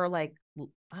her, like,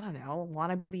 I don't know,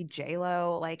 want to be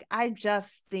J-Lo. Like, I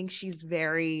just think she's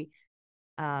very,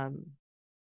 I'm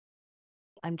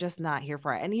just not here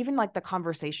for it. And even like the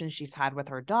conversations she's had with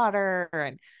her daughter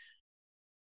and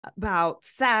about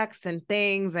sex and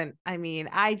things. And I mean,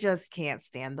 I just can't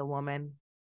stand the woman.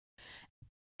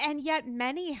 And yet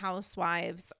many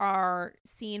housewives are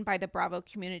seen by the Bravo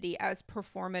community as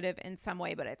performative in some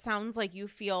way, but it sounds like you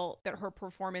feel that her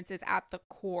performance is at the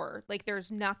core. Like,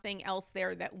 there's nothing else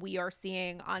there that we are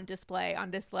seeing on display each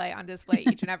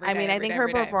and every day. I mean, I think her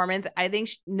performance, I think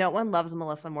no one loves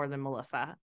Melissa more than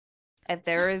Melissa. If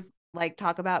there is like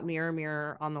talk about mirror,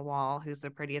 mirror on the wall, who's the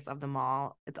prettiest of them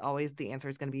all, it's always the answer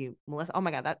is going to be Melissa. Oh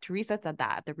my God, that Teresa said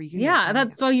that at the reunion. Yeah, Oh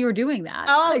that's why you were doing that.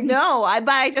 Oh no,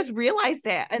 but I just realized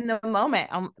it in the moment.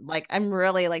 I'm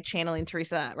really like channeling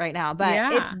Teresa right now,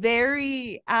 but it's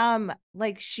very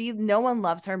like no one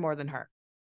loves her more than her.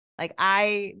 Like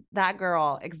that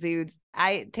girl exudes.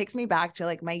 It takes me back to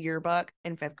like my yearbook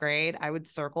in 5th grade. I would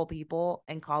circle people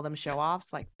and call them show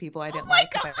offs, like people I didn't like.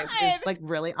 It was like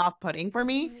really off putting for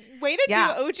me. Way to do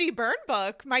OG burn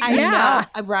book. My goodness.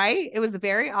 I know, right? It was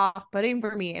very off putting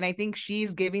for me. And I think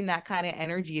she's giving that kind of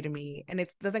energy to me. And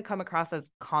it doesn't come across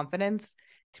as confidence.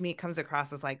 To me, it comes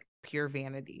across as like pure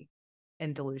vanity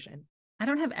and delusion. I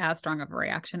don't have as strong of a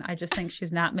reaction. I just think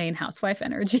she's not main housewife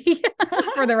energy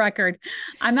for the record.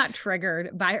 I'm not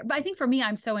triggered by her, but I think for me,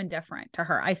 I'm so indifferent to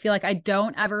her. I feel like I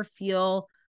don't ever feel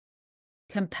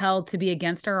compelled to be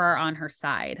against her or on her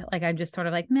side. Like I'm just sort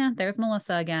of like, nah, there's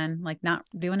Melissa again, like not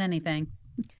doing anything.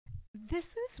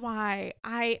 This is why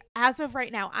as of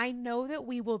right now, I know that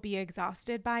we will be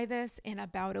exhausted by this in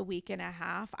about a week and a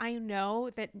half. I know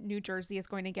that New Jersey is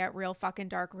going to get real fucking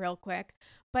dark real quick.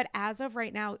 But as of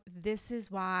right now, this is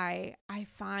why I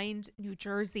find New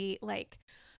Jersey like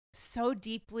so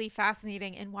deeply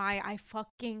fascinating and why I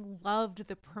fucking loved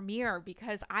the premiere,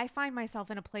 because I find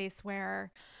myself in a place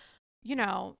where, you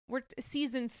know, we're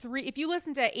season 3. If you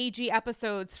listen to AG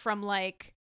episodes from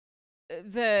like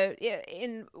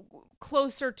in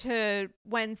closer to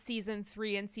when season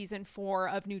 3 and season 4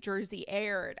 of New Jersey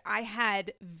aired, I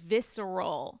had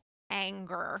visceral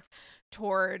anger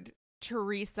toward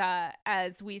Teresa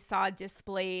as we saw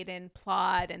displayed in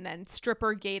Plot and then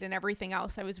Strippergate and everything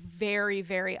else. I was very,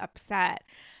 very upset.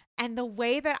 And the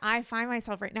way that I find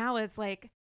myself right now is like,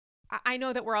 I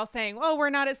know that we're all saying, oh,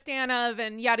 we're not a stan of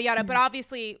and yada, yada. But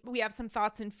obviously we have some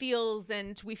thoughts and feels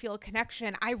and we feel a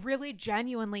connection. I really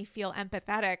genuinely feel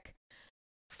empathetic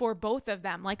for both of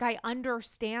them. Like I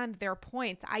understand their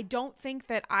points. I don't think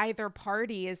that either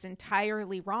party is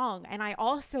entirely wrong. And I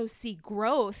also see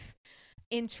growth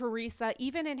in Teresa,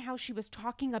 even in how she was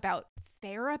talking about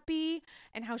therapy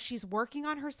and how she's working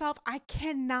on herself. I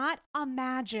cannot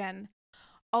imagine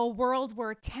a world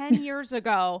where 10 years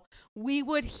ago we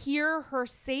would hear her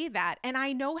say that. And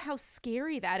I know how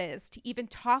scary that is to even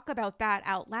talk about that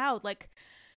out loud. Like,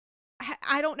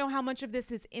 I don't know how much of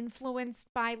this is influenced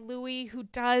by Louis, who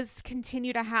does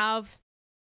continue to have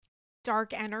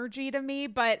dark energy to me,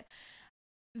 but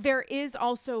there is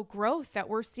also growth that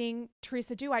we're seeing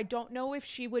Teresa do. I don't know if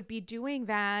she would be doing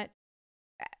that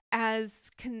as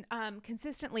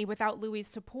consistently without Louis'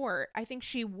 support. I think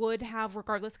she would have,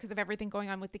 regardless, because of everything going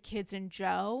on with the kids and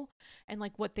Joe and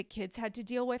like what the kids had to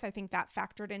deal with. I think that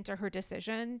factored into her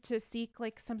decision to seek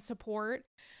like some support,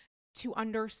 to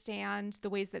understand the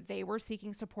ways that they were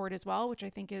seeking support as well, which I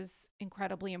think is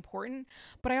incredibly important.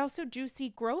 But I also do see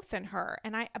growth in her.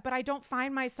 But I don't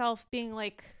find myself being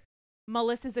like,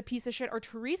 Melissa's a piece of shit or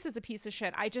Teresa's a piece of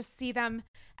shit. I just see them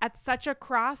at such a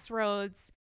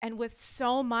crossroads and with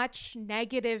so much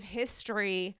negative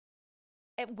history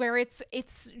where it's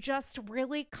just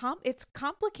really it's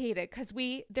complicated, because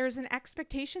there's an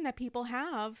expectation that people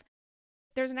have.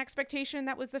 There's an expectation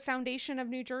that was the foundation of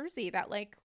New Jersey, that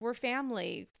like we're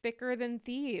family, thicker than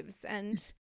thieves,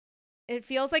 and it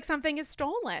feels like something is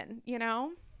stolen, you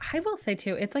know? I will say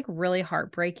too, it's like really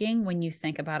heartbreaking when you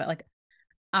think about it. Like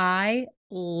I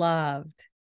loved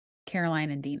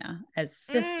Caroline and Dina as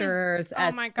sisters,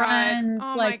 as friends.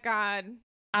 Oh like, my God.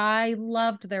 I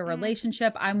loved their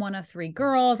relationship. I'm one of 3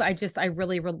 girls. I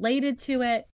really related to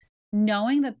it.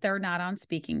 Knowing that they're not on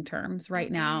speaking terms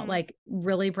right now, like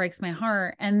really breaks my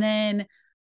heart. And then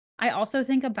I also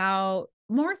think about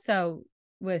more so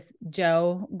with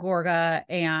Joe, Gorga,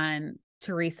 and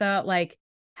Teresa, like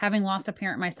having lost a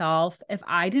parent myself. If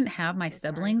I didn't have my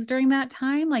siblings during that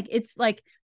time, like it's like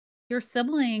your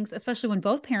siblings, especially when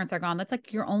both parents are gone, that's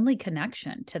like your only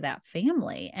connection to that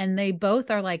family. And they both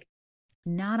are like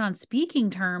not on speaking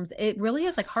terms. It really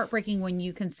is like heartbreaking when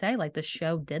you can say like the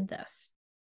show did this.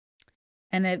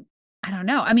 And I don't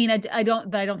know. I mean, I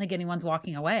don't think anyone's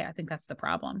walking away. I think that's the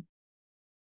problem.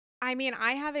 I mean,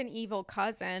 I have an evil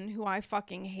cousin who I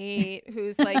fucking hate,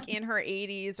 who's like in her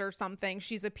 80s or something.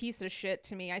 She's a piece of shit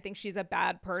to me. I think she's a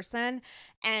bad person.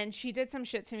 And she did some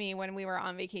shit to me when we were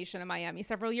on vacation in Miami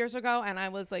several years ago. And I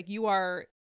was like,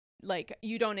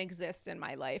 you don't exist in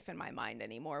my life, in my mind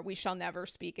anymore. We shall never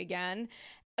speak again.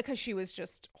 Because she was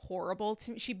just horrible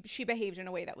to me. She behaved in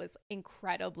a way that was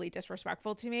incredibly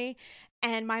disrespectful to me.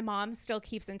 And my mom still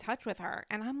keeps in touch with her.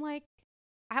 And I'm like,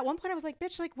 at one point I was like,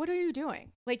 bitch, like, what are you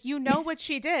doing? Like, you know what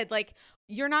she did. Like,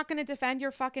 you're not going to defend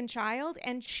your fucking child.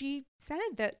 And she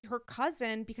said that her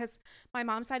cousin, because my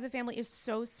mom's side of the family is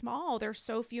so small, there's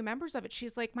so few members of it.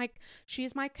 She's like,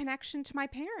 she's my connection to my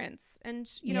parents. And,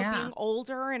 you know, being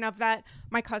older and of that,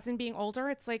 my cousin being older,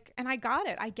 it's like, and I got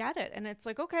it. I get it. And it's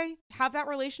like, okay, have that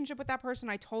relationship with that person.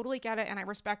 I totally get it. And I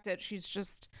respect it. She's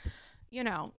just, you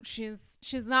know, she's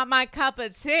not my cup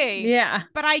of tea. Yeah.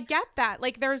 But I get that.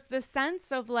 Like, there's this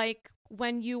sense of like,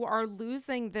 when you are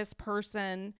losing this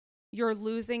person, you're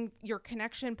losing your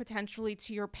connection potentially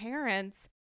to your parents.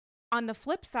 On the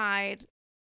flip side,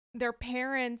 their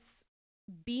parents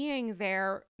being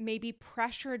there maybe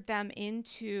pressured them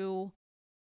into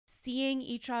seeing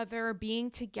each other, being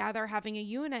together, having a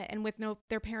unit. And with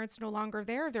their parents no longer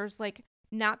there, there's like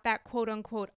not that quote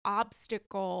unquote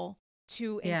obstacle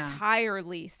to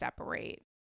entirely separate.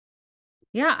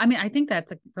 Yeah. I mean, I think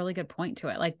that's a really good point to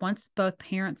it. Like, once both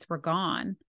parents were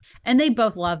gone, and they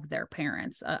both loved their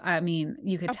parents. I mean,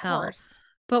 you could tell. Of course.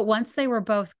 But once they were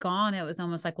both gone, it was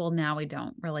almost like, well, now we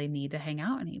don't really need to hang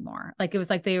out anymore. Like, it was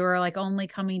like they were like only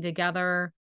coming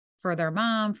together for their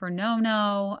mom, for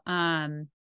No. And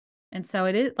so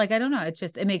it is like, I don't know.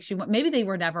 It makes you, maybe they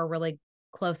were never really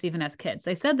close even as kids.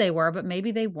 They said they were, but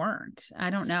maybe they weren't. I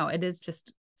don't know. It is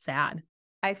just sad.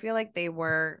 I feel like they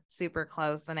were super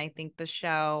close. And I think the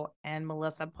show and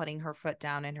Melissa putting her foot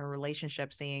down in her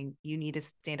relationship, saying, you need to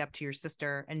stand up to your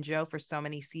sister. And Joe, for so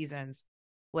many seasons,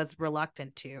 was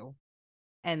reluctant to.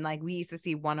 And like, we used to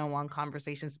see one-on-one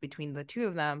conversations between the two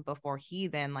of them before he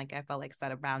then, like, I felt like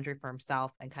set a boundary for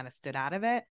himself and kind of stood out of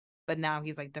it. But now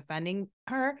he's like defending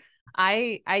her.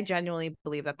 I genuinely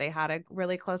believe that they had a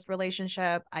really close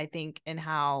relationship. I think in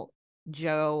how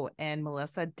Joe and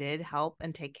Melissa did help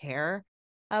and take care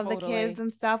of the kids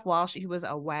and stuff while she was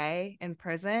away in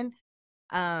prison.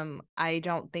 I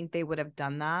don't think they would have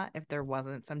done that if there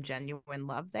wasn't some genuine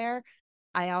love there.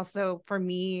 I also, for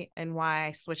me, and why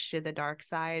I switched to the dark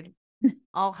side,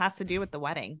 all has to do with the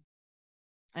wedding.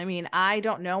 I mean, I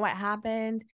don't know what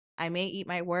happened. I may eat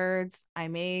my words. I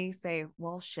may say,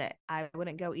 well, shit, I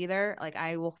wouldn't go either. Like,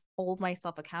 I will hold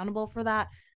myself accountable for that.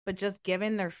 But just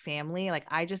given their family, like,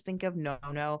 I just think of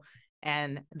No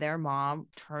and their mom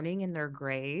turning in their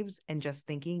graves and just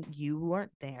thinking, you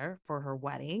weren't there for her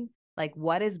wedding. Like,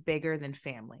 what is bigger than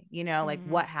family? You know, like,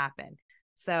 what happened?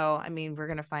 So, I mean, we're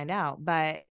going to find out.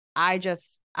 But I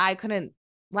couldn't,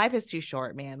 life is too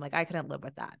short, man. Like, I couldn't live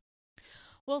with that.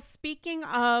 Well, speaking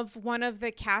of one of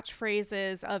the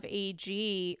catchphrases of AG,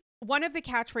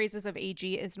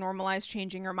 is normalize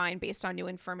changing your mind based on new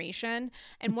information.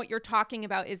 And what you're talking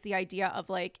about is the idea of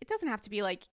like, it doesn't have to be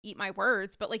like eat my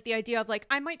words, but like the idea of like,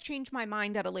 I might change my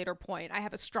mind at a later point. I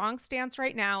have a strong stance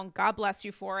right now and God bless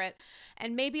you for it.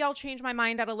 And maybe I'll change my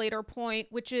mind at a later point,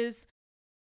 which is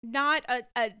not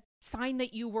a sign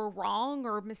that you were wrong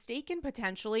or mistaken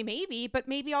potentially, maybe, but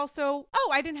maybe also, oh,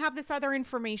 I didn't have this other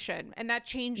information, and that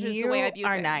changes the way I view things. You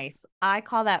are nice. I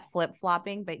call that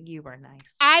flip-flopping, but you were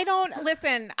nice. I don't know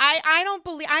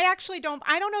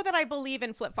that I believe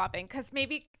in flip-flopping, because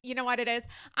maybe, you know what it is?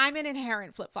 I'm an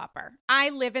inherent flip-flopper. I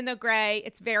live in the gray.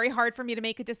 It's very hard for me to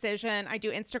make a decision. I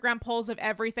do Instagram polls of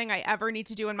everything I ever need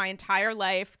to do in my entire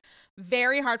life.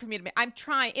 Very hard for me to make. I'm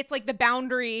trying. It's like the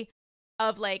boundary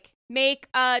of like, make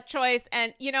a choice,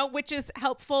 and you know, which is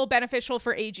helpful, beneficial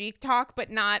for AG talk,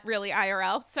 but not really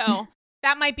IRL. So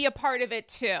that might be a part of it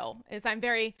too, is I'm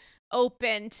very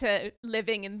open to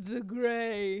living in the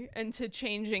gray and to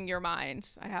changing your mind,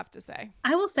 I have to say.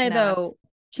 I will say though,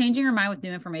 changing your mind with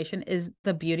new information is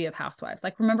the beauty of Housewives.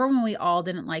 Like, remember when we all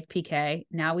didn't like PK?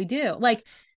 Now we do. Like,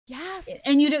 yes.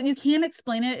 And you can't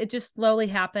explain it. It just slowly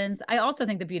happens. I also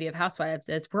think the beauty of Housewives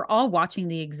is we're all watching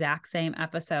the exact same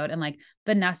episode. And like,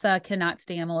 Vanessa cannot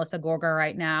stand Melissa Gorga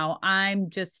right now. I'm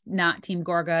just not Team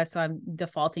Gorga, so I'm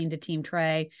defaulting to Team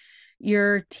Trey.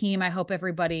 Your team, I hope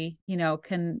everybody, you know,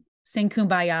 can sing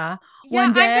Kumbaya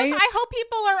one day. I hope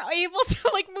people are able to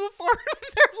like move forward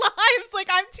with their lives. Like,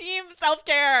 I'm team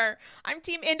self-care. I'm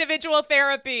team individual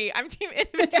therapy. I'm team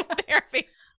individual therapy.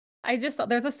 I just thought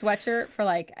there's a sweatshirt for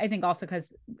like, I think also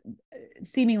because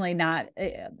seemingly not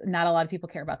a lot of people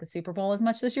care about the Super Bowl as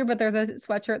much this year, but there's a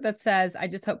sweatshirt that says, I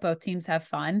just hope both teams have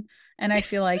fun. And I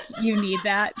feel like you need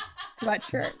that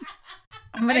sweatshirt.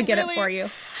 I'm going to get it for you.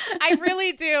 I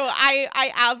really do.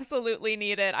 I absolutely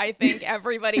need it. I think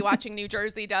everybody watching New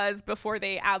Jersey does before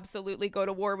they absolutely go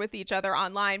to war with each other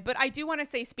online. But I do want to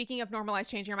say, speaking of normalize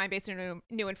changing your mind based on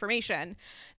new information,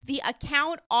 the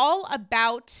account All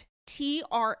About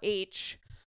TRH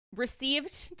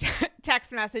received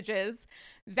text messages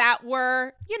that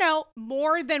were,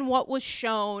 more than what was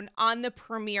shown on the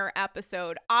premiere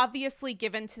episode, obviously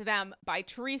given to them by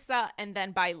Teresa and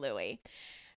then by Louis.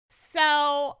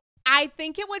 So I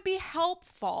think it would be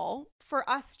helpful for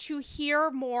us to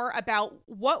hear more about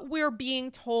what we're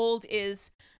being told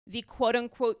is the quote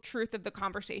unquote truth of the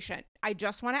conversation. I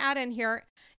just want to add in here,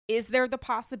 is there the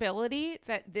possibility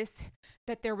that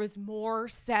there was more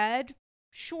said?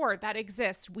 Sure, that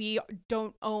exists. We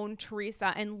don't own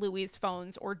Teresa and Louis'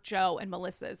 phones or Joe and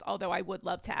Melissa's, although I would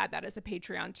love to add that as a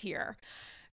Patreon tier.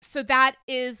 So that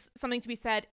is something to be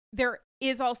said. There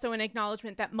is also an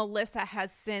acknowledgement that Melissa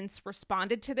has since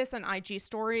responded to this on IG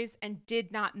stories and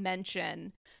did not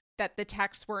mention that the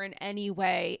texts were in any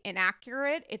way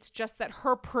inaccurate. It's just that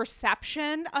her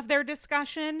perception of their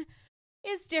discussion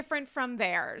is different from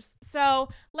theirs. So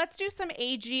let's do some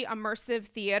AG immersive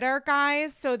theater,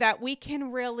 guys, so that we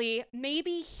can really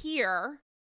maybe hear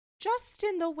just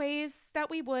in the ways that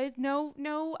we would. No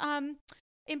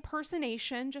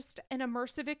impersonation, just an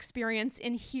immersive experience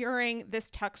in hearing this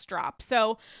text drop.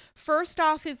 So first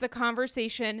off is the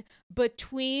conversation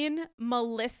between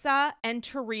Melissa and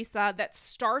Teresa that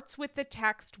starts with the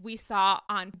text we saw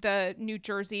on the New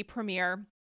Jersey premiere.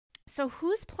 So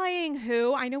who's playing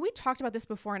who? I know we talked about this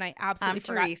before and I absolutely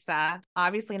forgot. Teresa,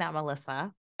 obviously not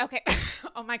Melissa. Okay.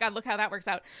 Oh my God, look how that works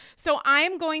out. So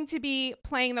I'm going to be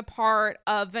playing the part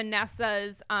of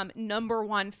Vanessa's number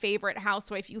one favorite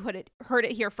housewife. You heard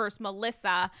it here first,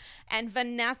 Melissa. And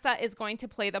Vanessa is going to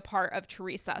play the part of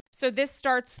Teresa. So this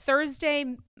starts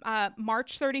Thursday,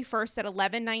 March 31st at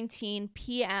 11:19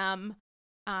 p.m.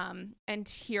 And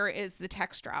here is the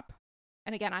text drop.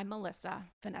 And again, I'm Melissa,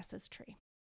 Vanessa's tree.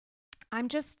 I'm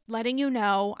just letting you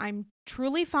know I'm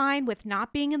truly fine with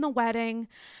not being in the wedding.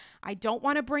 I don't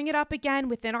want to bring it up again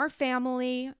within our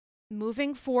family.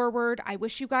 Moving forward, I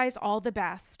wish you guys all the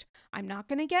best. I'm not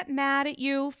going to get mad at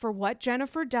you for what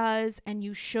Jennifer does, and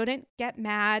you shouldn't get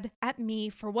mad at me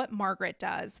for what Margaret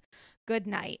does. Good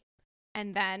night.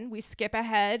 And then we skip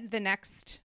ahead. The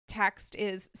next text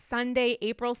is Sunday,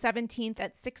 April 17th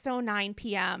at 6:09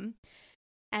 p.m.,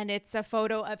 and it's a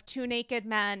photo of two naked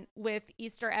men with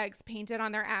Easter eggs painted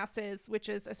on their asses, which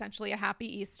is essentially a happy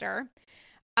Easter.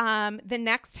 The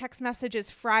next text message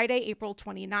is Friday, April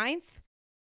 29th.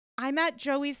 I'm at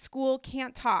Joey's school,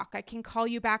 can't talk. I can call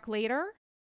you back later.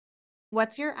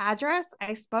 What's your address?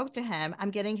 I spoke to him. I'm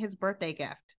getting his birthday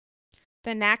gift.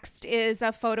 The next is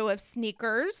a photo of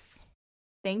sneakers.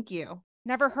 Thank you.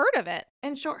 Never heard of it.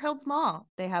 In Short Hills Mall,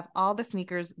 they have all the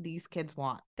sneakers these kids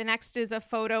want. The next is a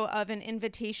photo of an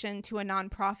invitation to a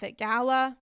nonprofit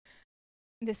gala.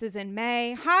 This is in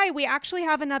May. Hi, we actually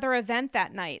have another event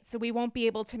that night, so we won't be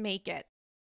able to make it.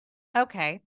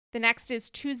 Okay. The next is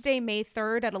Tuesday, May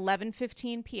 3rd at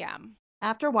 11:15 p.m.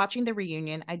 After watching the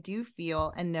reunion, I do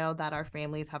feel and know that our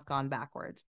families have gone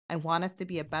backwards. I want us to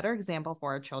be a better example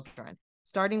for our children,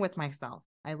 starting with myself.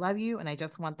 I love you, and I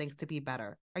just want things to be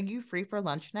better. Are you free for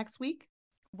lunch next week?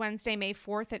 Wednesday, May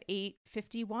 4th at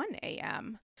 8:51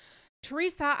 a.m.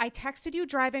 Teresa, I texted you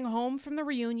driving home from the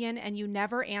reunion and you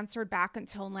never answered back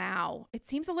until now. It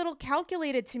seems a little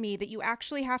calculated to me that you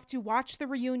actually have to watch the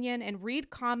reunion and read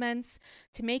comments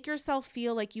to make yourself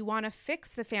feel like you want to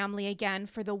fix the family again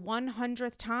for the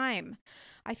 100th time.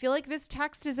 I feel like this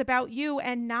text is about you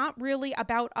and not really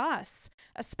about us,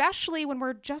 especially when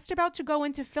we're just about to go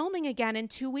into filming again in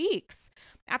 2 weeks.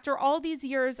 After all these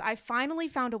years, I finally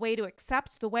found a way to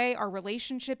accept the way our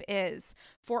relationship is.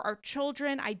 For our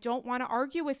children, I don't want to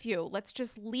argue with you. Let's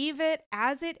just leave it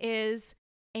as it is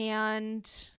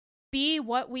and be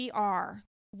what we are.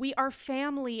 We are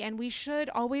family and we should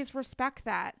always respect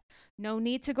that. No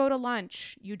need to go to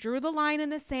lunch. You drew the line in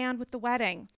the sand with the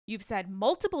wedding. You've said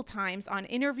multiple times on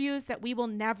interviews that we will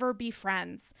never be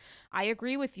friends. I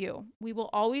agree with you. We will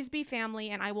always be family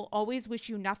and I will always wish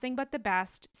you nothing but the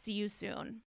best. See you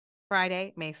soon.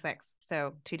 Friday, May 6th.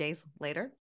 So 2 days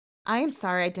later. I am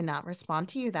sorry I did not respond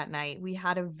to you that night. We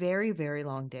had a very, very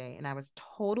long day and I was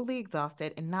totally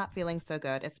exhausted and not feeling so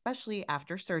good, especially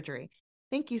after surgery.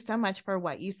 Thank you so much for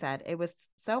what you said. It was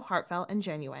so heartfelt and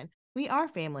genuine. We are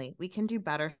family. We can do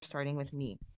better, starting with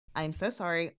me. I am so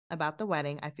sorry about the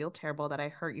wedding. I feel terrible that I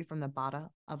hurt you from the bottom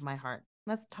of my heart.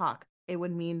 Let's talk. It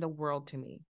would mean the world to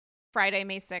me. Friday,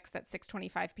 May 6th at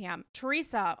 6:25 p.m.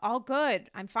 Teresa, all good.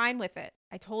 I'm fine with it.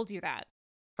 I told you that.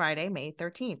 Friday, May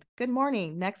 13th. Good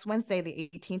morning. Next Wednesday,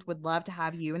 the 18th, would love to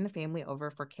have you and the family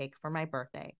over for cake for my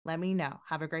birthday. Let me know.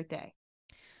 Have a great day.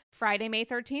 Friday, May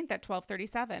 13th at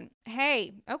 12:37.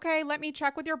 Hey, okay, let me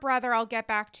check with your brother. I'll get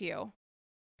back to you.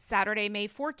 Saturday, May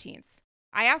 14th.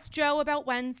 I asked Joe about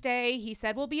Wednesday. He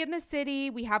said we'll be in the city.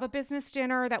 We have a business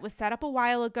dinner that was set up a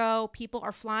while ago. People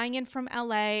are flying in from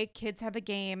LA. Kids have a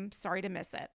game. Sorry to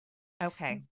miss it.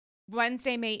 Okay.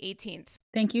 Wednesday, May 18th.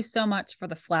 Thank you so much for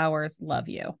the flowers. Love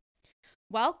you.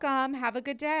 Welcome. Have a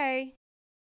good day.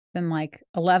 Then like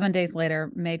 11 days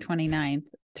later, May 29th,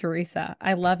 Teresa,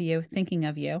 I love you. Thinking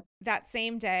of you. That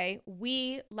same day,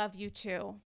 we love you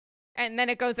too. And then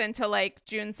it goes into like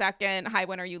June 2nd. Hi,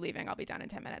 when are you leaving? I'll be done in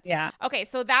 10 minutes. Yeah. Okay,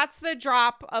 so that's the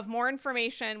drop of more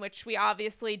information, which we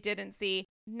obviously didn't see.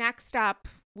 Next up,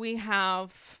 we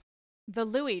have the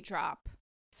Louis drop.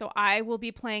 So I will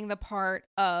be playing the part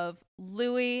of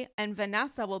Louis, and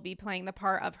Vanessa will be playing the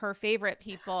part of her favorite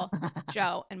people,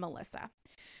 Joe and Melissa.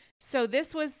 So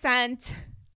this was sent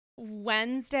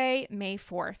Wednesday, May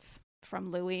 4th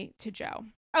from Louis to Joe.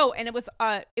 Oh, and it was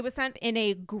sent in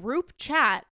a group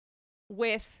chat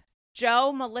with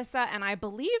Joe, Melissa, and I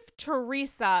believe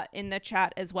Teresa in the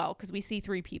chat as well, because we see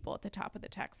 3 people at the top of the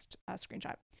text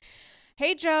screenshot.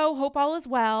 Hey, Joe, hope all is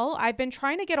well. I've been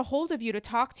trying to get a hold of you to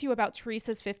talk to you about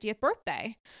Teresa's 50th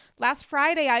birthday. Last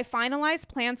Friday, I finalized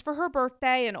plans for her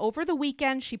birthday, and over the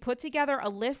weekend, she put together a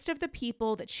list of the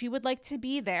people that she would like to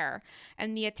be there,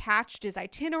 and the attached is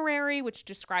itinerary, which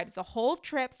describes the whole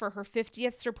trip for her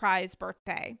 50th surprise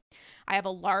birthday. I have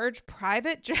a large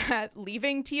private jet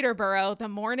leaving Teterboro the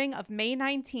morning of May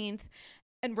 19th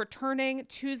and returning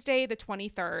Tuesday the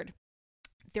 23rd.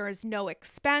 There is no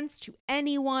expense to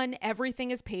anyone.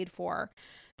 Everything is paid for.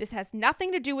 This has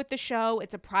nothing to do with the show.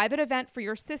 It's a private event for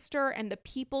your sister and the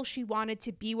people she wanted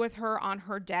to be with her on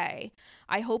her day.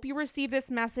 I hope you receive this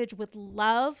message with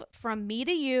love from me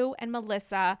to you and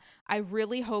Melissa. I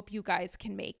really hope you guys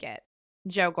can make it.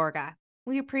 Joe Gorga,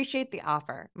 we appreciate the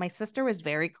offer. My sister was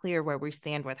very clear where we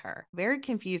stand with her. Very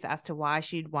confused as to why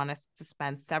she'd want us to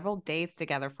spend several days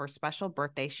together for a special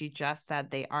birthday. She just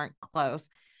said they aren't close,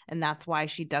 and that's why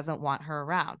she doesn't want her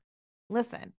around.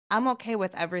 Listen, I'm okay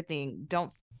with everything.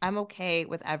 Don't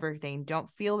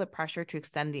feel the pressure to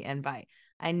extend the invite.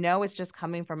 I know it's just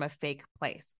coming from a fake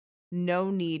place. No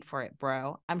need for it,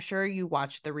 bro. I'm sure you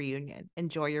watched the reunion.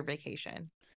 Enjoy your vacation.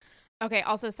 Okay,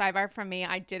 also sidebar from me,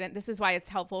 this is why it's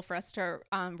helpful for us to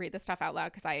read the stuff out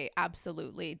loud, because I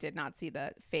absolutely did not see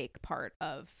the fake part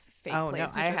of fake place. Oh, no,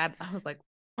 I was like,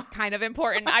 kind of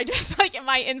important. I just like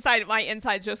my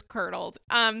insides just curdled.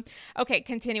 Okay,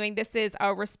 continuing. This is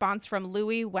a response from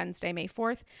Louis, Wednesday, May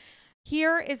 4th.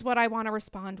 Here is what I want to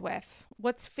respond with.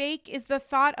 What's fake is the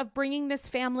thought of bringing this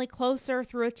family closer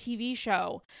through a TV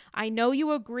show. I know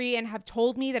you agree and have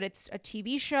told me that it's a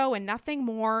TV show and nothing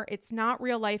more. It's not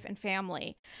real life and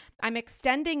family. I'm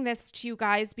extending this to you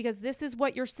guys because this is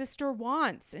what your sister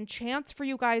wants, and chance for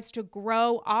you guys to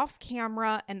grow off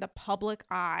camera and the public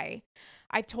eye.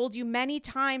 I've told you many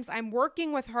times I'm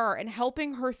working with her and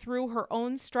helping her through her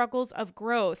own struggles of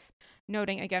growth.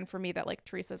 Noting again for me that like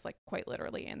Teresa's like quite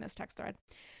literally in this text thread.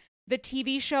 The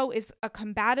TV show is a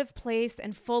combative place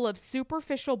and full of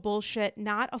superficial bullshit,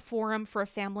 not a forum for a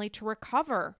family to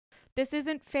recover. This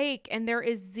isn't fake, and there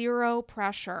is zero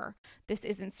pressure. This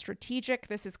isn't strategic.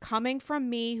 This is coming from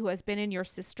me, who has been in your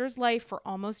sister's life for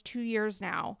almost 2 years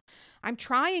now. I'm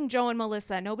trying, Joe and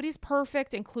Melissa. Nobody's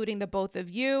perfect, including the both of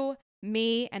you,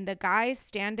 me, and the guy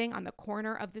standing on the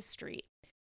corner of the street.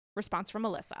 Response from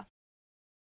Melissa.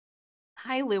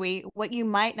 Hi, Louis. What you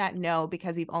might not know,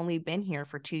 because you've only been here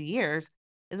for 2 years,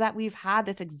 is that we've had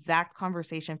this exact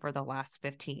conversation for the last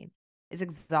 15. It's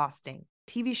exhausting.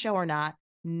 TV show or not,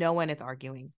 no one is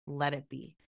arguing. Let it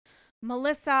be.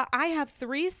 Melissa, I have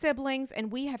 3 siblings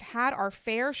and we have had our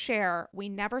fair share. We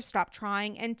never stopped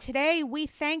trying. And today we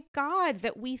thank God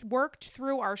that we worked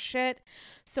through our shit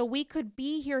so we could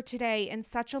be here today in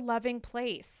such a loving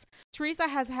place. Teresa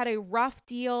has had a rough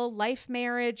deal, life,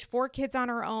 marriage, 4 kids on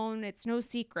her own. It's no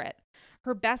secret.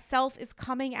 Her best self is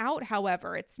coming out,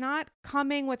 however. It's not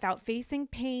coming without facing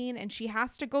pain, and she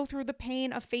has to go through the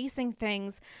pain of facing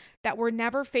things that were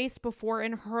never faced before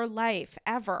in her life,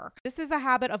 ever. This is a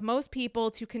habit of most people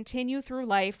to continue through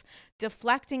life,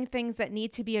 deflecting things that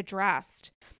need to be addressed.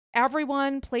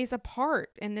 Everyone plays a part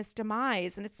in this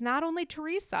demise, and it's not only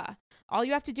Teresa. All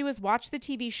you have to do is watch the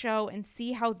TV show and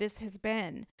see how this has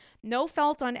been. No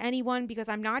fault on anyone, because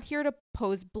I'm not here to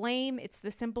pose blame. It's the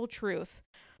simple truth.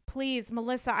 Please,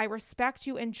 Melissa, I respect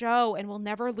you and Joe and will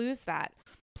never lose that.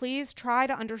 Please try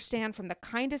to understand from the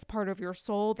kindest part of your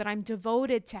soul that I'm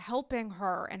devoted to helping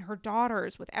her and her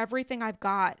daughters with everything I've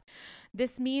got.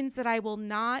 This means that I will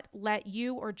not let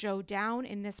you or Joe down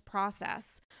in this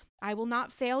process. I will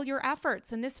not fail your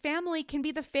efforts, and this family can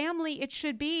be the family it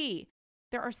should be.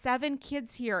 There are 7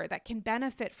 kids here that can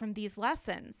benefit from these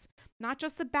lessons, not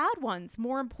just the bad ones,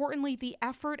 more importantly, the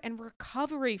effort and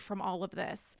recovery from all of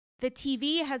this. The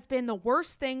TV has been the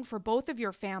worst thing for both of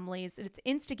your families, and it's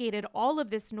instigated all of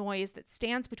this noise that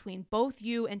stands between both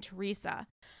you and Teresa.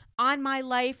 On my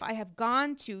life, I have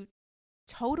gone to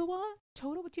Totowa?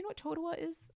 Totowa? Do you know what Totowa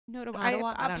is? No,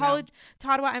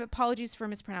 Totowa. Apologies for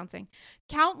mispronouncing.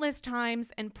 Countless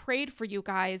times and prayed for you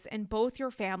guys and both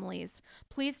your families.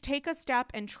 Please take a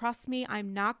step and trust me,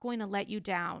 I'm not going to let you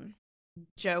down.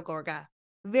 Joe Gorga.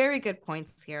 Very good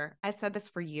points here. I've said this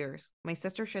for years. My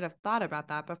sister should have thought about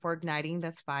that before igniting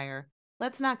this fire.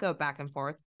 Let's not go back and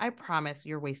forth. I promise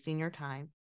you're wasting your time.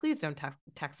 Please don't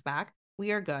text back.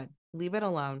 We are good. Leave it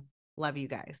alone. Love you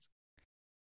guys.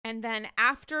 And then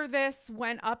after this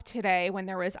went up today, when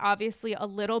there was obviously a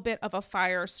little bit of a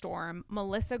firestorm,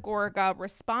 Melissa Gorga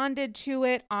responded to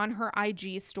it on her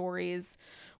IG stories,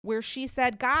 where she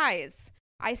said, guys,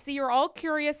 I see you're all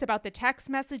curious about the text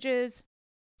messages.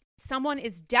 Someone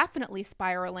is definitely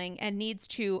spiraling and needs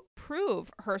to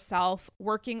prove herself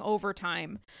working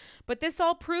overtime. But this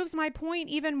all proves my point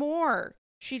even more.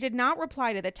 She did not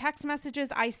reply to the text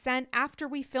messages I sent after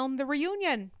we filmed the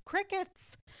reunion.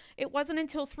 Crickets. It wasn't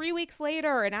until 3 weeks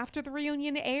later and after the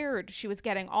reunion aired, she was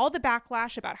getting all the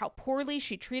backlash about how poorly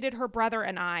she treated her brother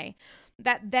and I,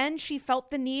 that then she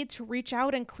felt the need to reach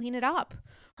out and clean it up.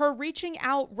 Her reaching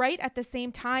out right at the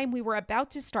same time we were about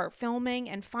to start filming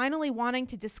and finally wanting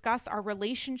to discuss our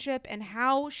relationship and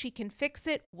how she can fix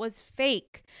it was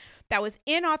fake. That was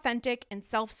inauthentic and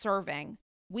self-serving.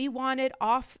 We wanted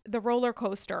off the roller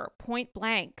coaster, point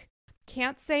blank.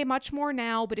 Can't say much more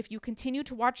now, but if you continue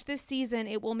to watch this season,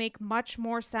 it will make much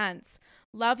more sense.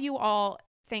 Love you all.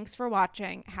 Thanks for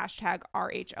watching.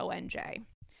 #RHONJ.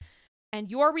 And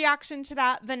your reaction to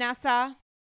that, Vanessa?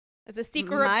 As a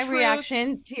seeker of truth. My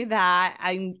reaction to that,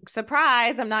 I'm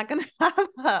surprised. I'm not going to have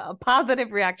a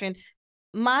positive reaction.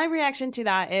 My reaction to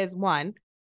that is, one,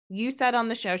 you said on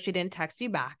the show she didn't text you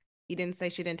back. You didn't say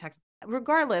she didn't text.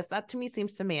 Regardless, that to me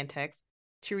seems semantics.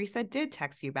 Teresa did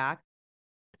text you back.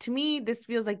 To me, this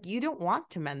feels like you don't want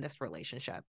to mend this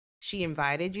relationship. She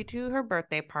invited you to her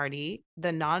birthday party,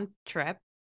 the non-trip.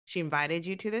 She invited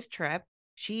you to this trip.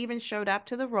 She even showed up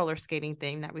to the roller skating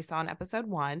thing that we saw in episode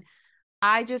 1.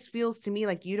 I just feels to me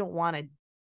like you don't want to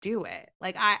do it.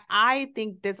 Like I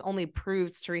think this only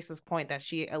proves Teresa's point that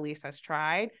she at least has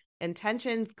tried.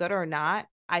 Intentions, good or not,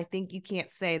 I think you can't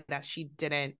say that she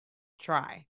didn't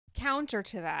try. Counter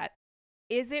to that,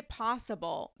 is it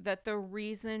possible that the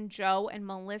reason Joe and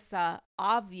Melissa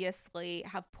obviously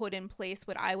have put in place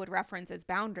what I would reference as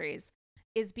boundaries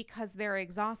is because they're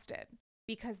exhausted?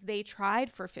 Because they tried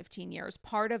for 15 years.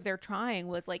 Part of their trying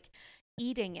was like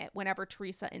eating it whenever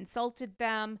Teresa insulted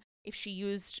them, if she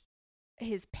used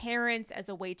his parents as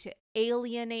a way to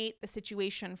alienate the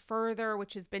situation further,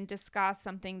 which has been discussed,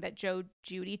 something that Joe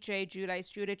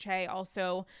Giudice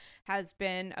also has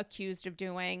been accused of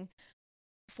doing.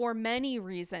 For many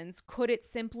reasons, could it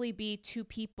simply be 2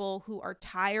 people who are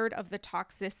tired of the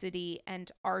toxicity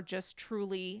and are just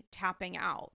truly tapping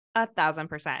out?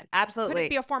 1,000%. Absolutely. Could it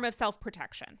be a form of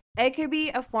self-protection? It could be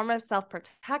a form of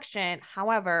self-protection.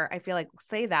 However, I feel like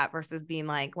say that versus being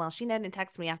like, well, she didn't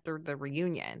text me after the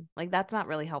reunion. Like, that's not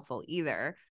really helpful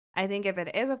either. I think if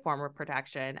it is a form of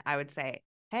protection, I would say,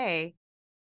 hey,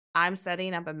 I'm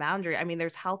setting up a boundary. I mean,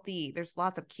 there's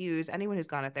lots of cues. Anyone who's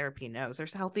gone to therapy knows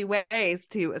there's healthy ways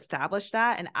to establish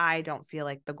that. And I don't feel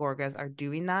like the Gorgas are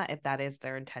doing that if that is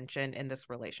their intention in this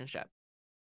relationship.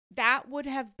 That would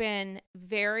have been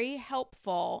very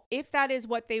helpful if that is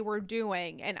what they were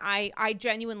doing. And I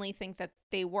genuinely think that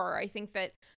they were.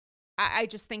 I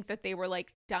just think that they were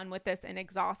like done with this and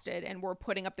exhausted and were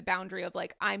putting up the boundary of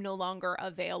like, I'm no longer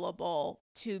available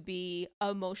to be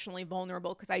emotionally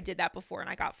vulnerable because I did that before and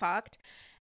I got fucked.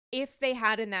 If they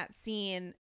had in that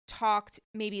scene talked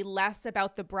maybe less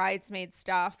about the bridesmaid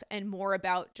stuff and more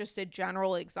about just a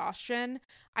general exhaustion,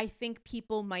 I think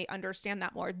people might understand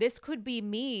that more. This could be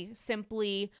me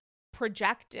simply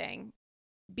projecting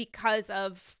because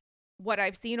of what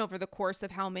I've seen over the course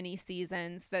of how many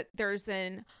seasons, that there's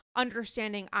an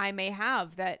understanding I may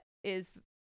have that is,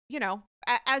 you know,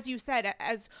 as you said,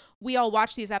 as we all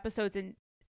watch these episodes and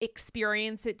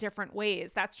experience it different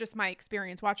ways. That's just my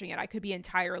experience watching it. I could be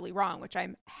entirely wrong, which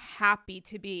I'm happy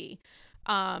to be.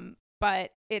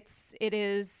 But it's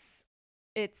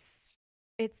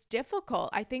difficult.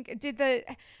 I think the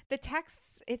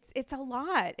texts, it's a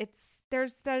lot.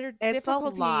 There's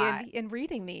difficulty in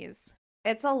reading these.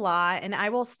 It's a lot. And I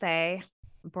will say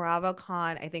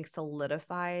BravoCon, I think,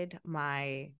 solidified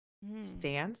my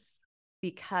stance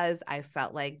because I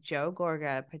felt like Joe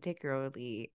Gorga,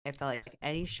 particularly, I felt like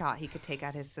any shot he could take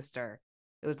at his sister,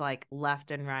 it was like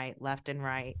left and right, left and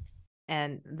right.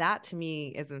 And that to me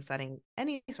isn't setting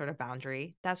any sort of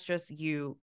boundary. That's just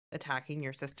you attacking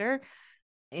your sister.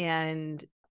 And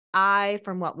I,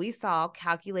 from what we saw,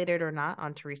 calculated or not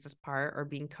on Teresa's part or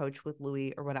being coached with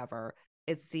Louis or whatever,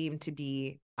 it seemed to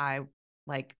be, I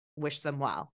like wish them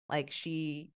well. Like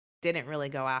she didn't really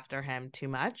go after him too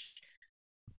much.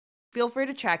 Feel free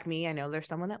to check me. I know there's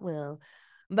someone that will,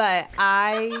 but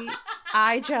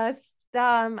I just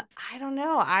I don't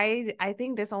know. I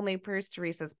think this only proves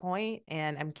Teresa's point,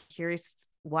 and I'm curious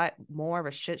what more of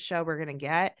a shit show we're gonna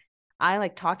get. I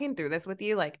like talking through this with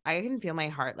you. Like I can feel my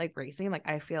heart like racing. Like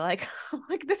I feel like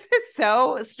like this is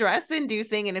so stress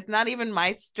inducing, and it's not even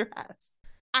my stress.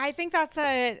 I think that's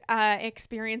a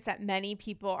experience that many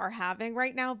people are having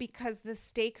right now because the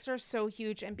stakes are so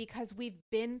huge and because we've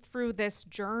been through this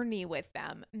journey with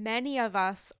them. Many of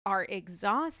us are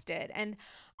exhausted, and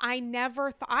I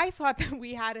thought that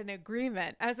we had an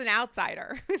agreement as an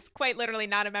outsider who's quite literally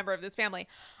not a member of this family.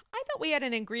 I thought we had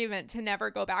an agreement to never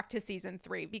go back to season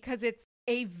 3 because it's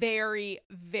a very,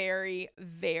 very,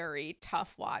 very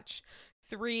tough watch.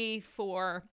 3,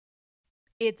 4.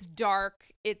 It's dark,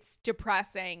 it's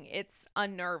depressing, it's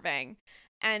unnerving.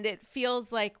 And it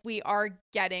feels like we are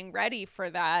getting ready for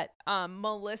that.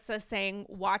 Melissa saying,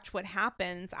 watch what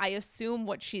happens. I assume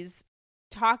what she's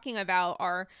talking about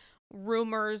are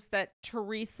rumors that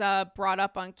Teresa brought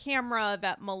up on camera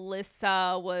that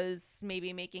Melissa was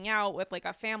maybe making out with like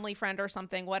a family friend or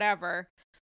something, whatever,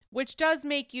 which does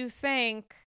make you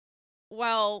think,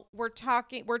 well, we're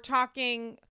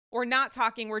not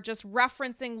talking, we're just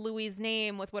referencing Louis'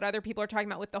 name with what other people are talking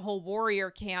about with the whole warrior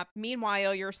camp.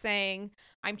 Meanwhile, you're saying,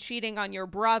 I'm cheating on your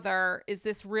brother. Is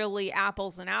this really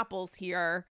apples and apples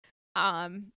here?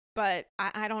 But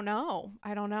I don't know.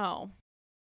 I don't know.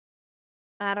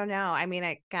 I mean,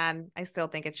 I still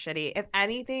think it's shitty. If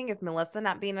anything, if Melissa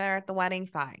not being there at the wedding,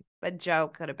 fine. But Joe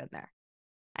could have been there.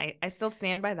 I still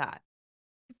stand by that.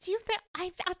 Do you think,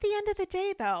 at the end of the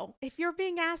day, though, if you're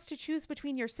being asked to choose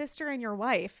between your sister and your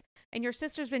wife, and your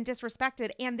sister's been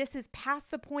disrespected, and this is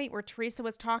past the point where Teresa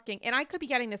was talking, and I could be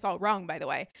getting this all wrong, by the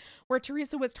way, where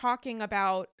Teresa was talking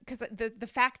about, because the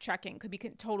fact checking could be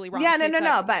totally wrong. Yeah, Teresa,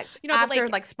 no. But after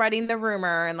but like spreading the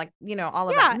rumor and like, all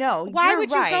of that. No, why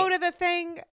would right. you go to the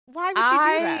thing? Why would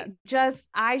you do that?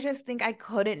 I just think I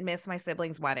couldn't miss my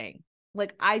sibling's wedding.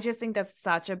 Like, I just think that's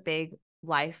such a big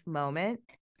life moment.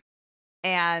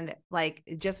 And like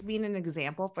just being an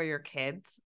example for your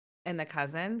kids and the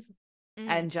cousins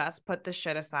and just put the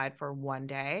shit aside for one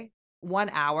day, 1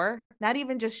 hour, not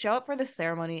even just show up for the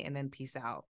ceremony and then peace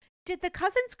out. Did the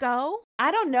cousins go?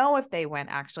 I don't know if they went,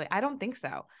 actually. I don't think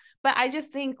so. But I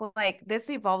just think like this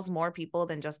involves more people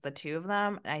than just the two of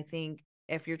them. I think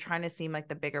if you're trying to seem like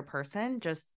the bigger person,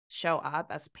 just show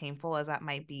up, as painful as that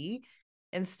might be,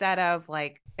 instead of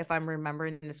like, if I'm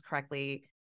remembering this correctly,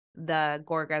 the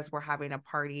Gorgas were having a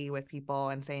party with people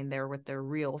and saying they're with their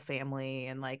real family.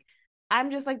 And like,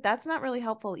 I'm just like, that's not really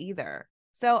helpful either.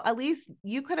 So at least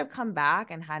you could have come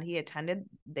back and had he attended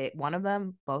one of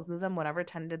them, both of them, whatever,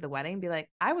 attended the wedding, be like,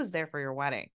 I was there for your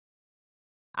wedding.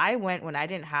 I went when I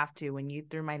didn't have to, when you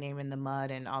threw my name in the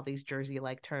mud and all these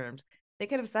Jersey-like terms. They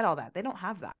could have said all that. They don't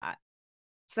have that.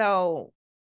 So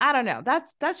I don't know.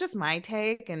 That's just my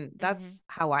take. And that's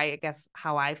how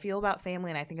I feel about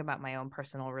family. And I think about my own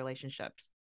personal relationships.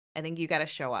 I think you got to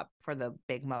show up for the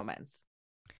big moments.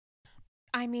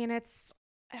 I mean,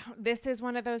 this is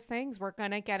one of those things. We're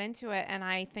going to get into it. And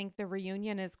I think the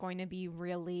reunion is going to be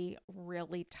really,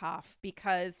 really tough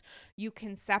because you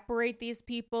can separate these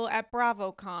people at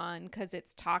BravoCon because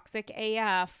it's toxic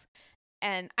AF.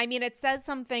 And I mean, it says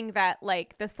something that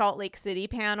like the Salt Lake City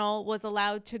panel was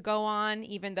allowed to go on,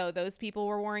 even though those people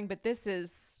were warring. But this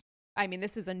is a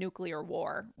nuclear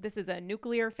war. This is a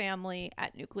nuclear family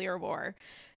at nuclear war.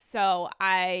 So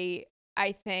I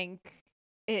think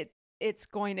it's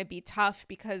going to be tough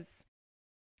because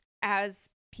as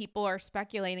people are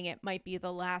speculating, it might be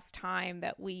the last time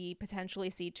that we potentially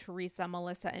see Teresa,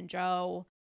 Melissa, and Joe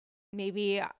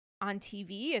maybe on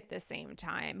TV at the same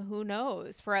time. Who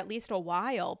knows? For at least a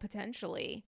while,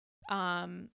 potentially.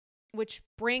 Which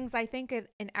brings, I think,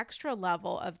 an extra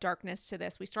level of darkness to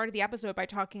this. We started the episode by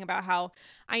talking about how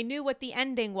I knew what the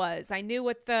ending was. I knew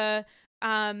what the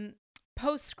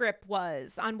postscript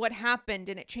was on what happened,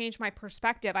 and it changed my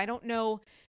perspective. I don't know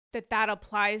that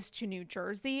applies to New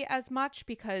Jersey as much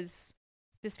because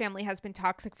this family has been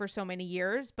toxic for so many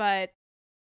years, but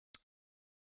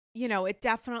it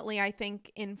definitely, I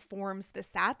think, informs the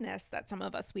sadness that some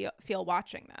of us we feel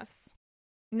watching this.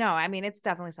 No, I mean, it's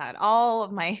definitely sad. All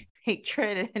of my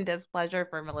hatred and displeasure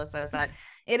for Melissa is that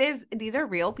these are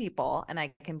real people, and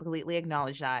I completely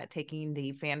acknowledge that, taking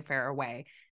the fanfare away.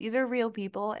 These are real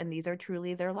people, and these are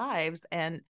truly their lives.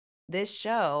 And this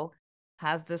show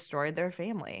has destroyed their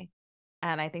family.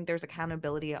 And I think there's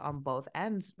accountability on both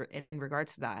ends in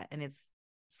regards to that. And it's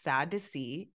sad to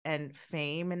see, and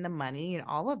fame and the money and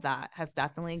all of that has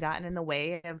definitely gotten in the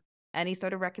way of any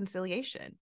sort of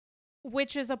reconciliation.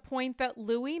 Which is a point that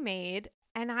Louis made,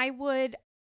 and I would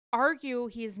argue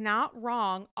he's not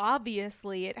wrong.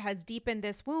 Obviously, it has deepened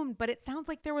this wound, but it sounds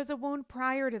like there was a wound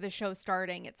prior to the show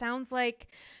starting. It sounds like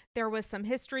there was some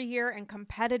history here and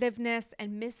competitiveness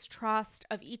and mistrust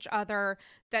of each other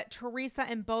that Teresa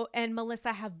and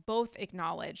Melissa have both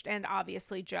acknowledged, and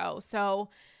obviously Joe. So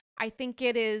I think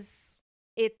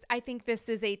I think this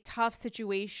is a tough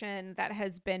situation that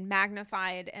has been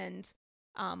magnified and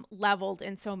leveled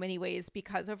in so many ways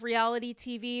because of reality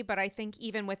TV. But I think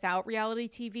even without reality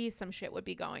TV, some shit would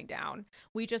be going down.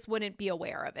 We just wouldn't be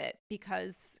aware of it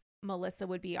because Melissa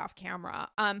would be off camera.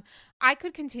 I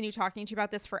could continue talking to you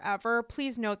about this forever.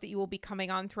 Please note that you will be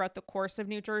coming on throughout the course of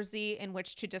New Jersey in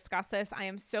which to discuss this. I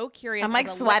am so curious. I'm like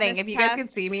sweating. If you guys could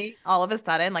see me all of a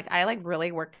sudden, like I like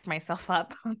really worked myself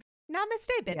up.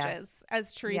 Namaste, bitches, yes.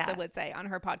 as Teresa would say on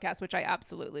her podcast, which I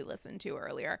absolutely listened to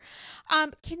earlier.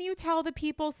 Can you tell the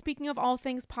people, speaking of all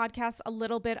things podcasts, a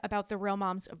little bit about the Real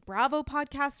Moms of Bravo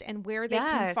podcast and where they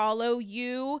can follow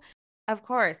you? Of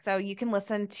course. So you can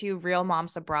listen to Real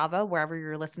Moms of Bravo wherever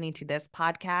you're listening to this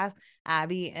podcast.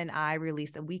 Abby and I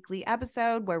release a weekly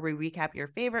episode where we recap your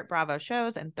favorite Bravo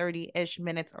shows in 30-ish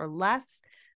minutes or less.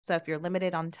 So if you're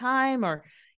limited on time, or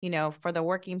for the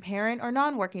working parent or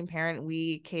non-working parent,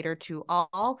 we cater to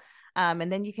all.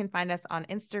 And then you can find us on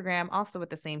Instagram also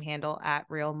with the same handle at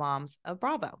Real Moms of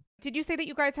Bravo. Did you say that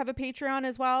you guys have a Patreon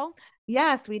as well?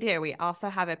 Yes, we do. We also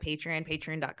have a Patreon,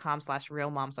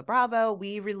 patreon.com/Real Moms of Bravo.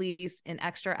 We release an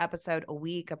extra episode a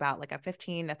week, about like a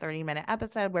 15 to 30-minute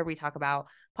episode where we talk about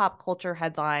pop culture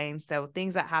headlines. So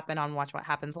things that happen on Watch What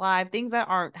Happens Live, things that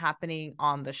aren't happening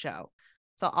on the show.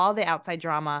 So all the outside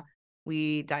drama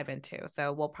we dive into.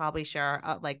 So we'll probably share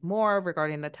like more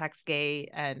regarding the Textgate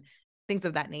and things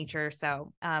of that nature.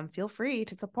 So feel free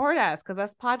to support us, because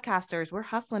us podcasters, we're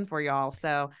hustling for y'all.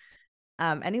 So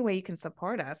any way you can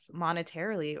support us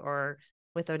monetarily or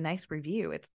with a nice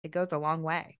review, it goes a long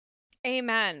way.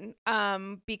 Amen.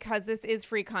 Because this is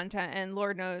free content, and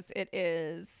Lord knows it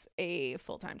is a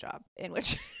full-time job in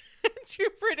which to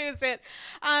produce it.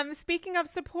 Speaking of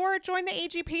support, join the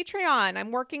AG Patreon. I'm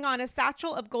working on a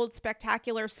Satchel of Gold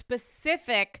Spectacular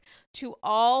specific to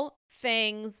all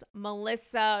things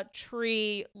Melissa,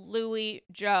 Tree, Louis,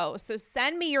 Joe. So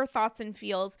send me your thoughts and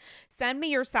feels. Send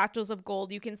me your satchels of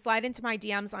gold. You can slide into my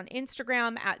DMs on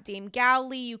Instagram at Dame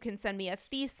Galley. You can send me a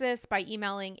thesis by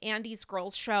emailing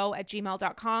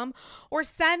andysgirlsshow@gmail.com, or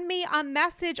send me a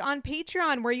message on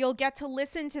Patreon where you'll get to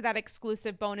listen to that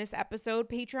exclusive bonus episode,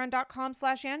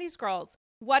 patreon.com/andysgirls.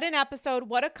 What an episode,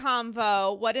 what a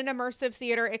convo, what an immersive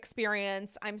theater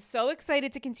experience. I'm so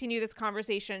excited to continue this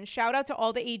conversation. Shout out to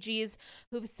all the AGs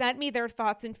who've sent me their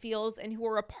thoughts and feels and who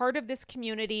are a part of this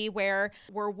community where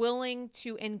we're willing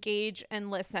to engage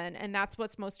and listen. And that's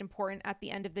what's most important at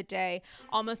the end of the day,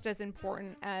 almost as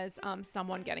important as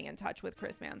someone getting in touch with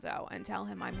Chris Manzo and tell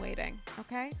him I'm waiting.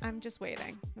 Okay? I'm just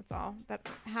waiting. That's all. That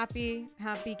happy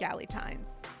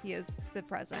Gallytines. He is the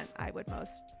present I would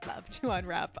most love to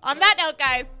unwrap. On that note,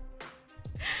 guys,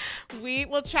 we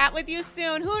will chat with you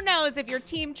soon. Who knows if you're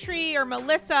Team Tree or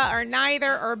Melissa or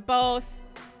neither or both.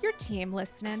 Your team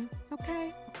listening,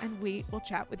 okay? And we will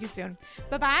chat with you soon.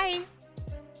 Bye-bye.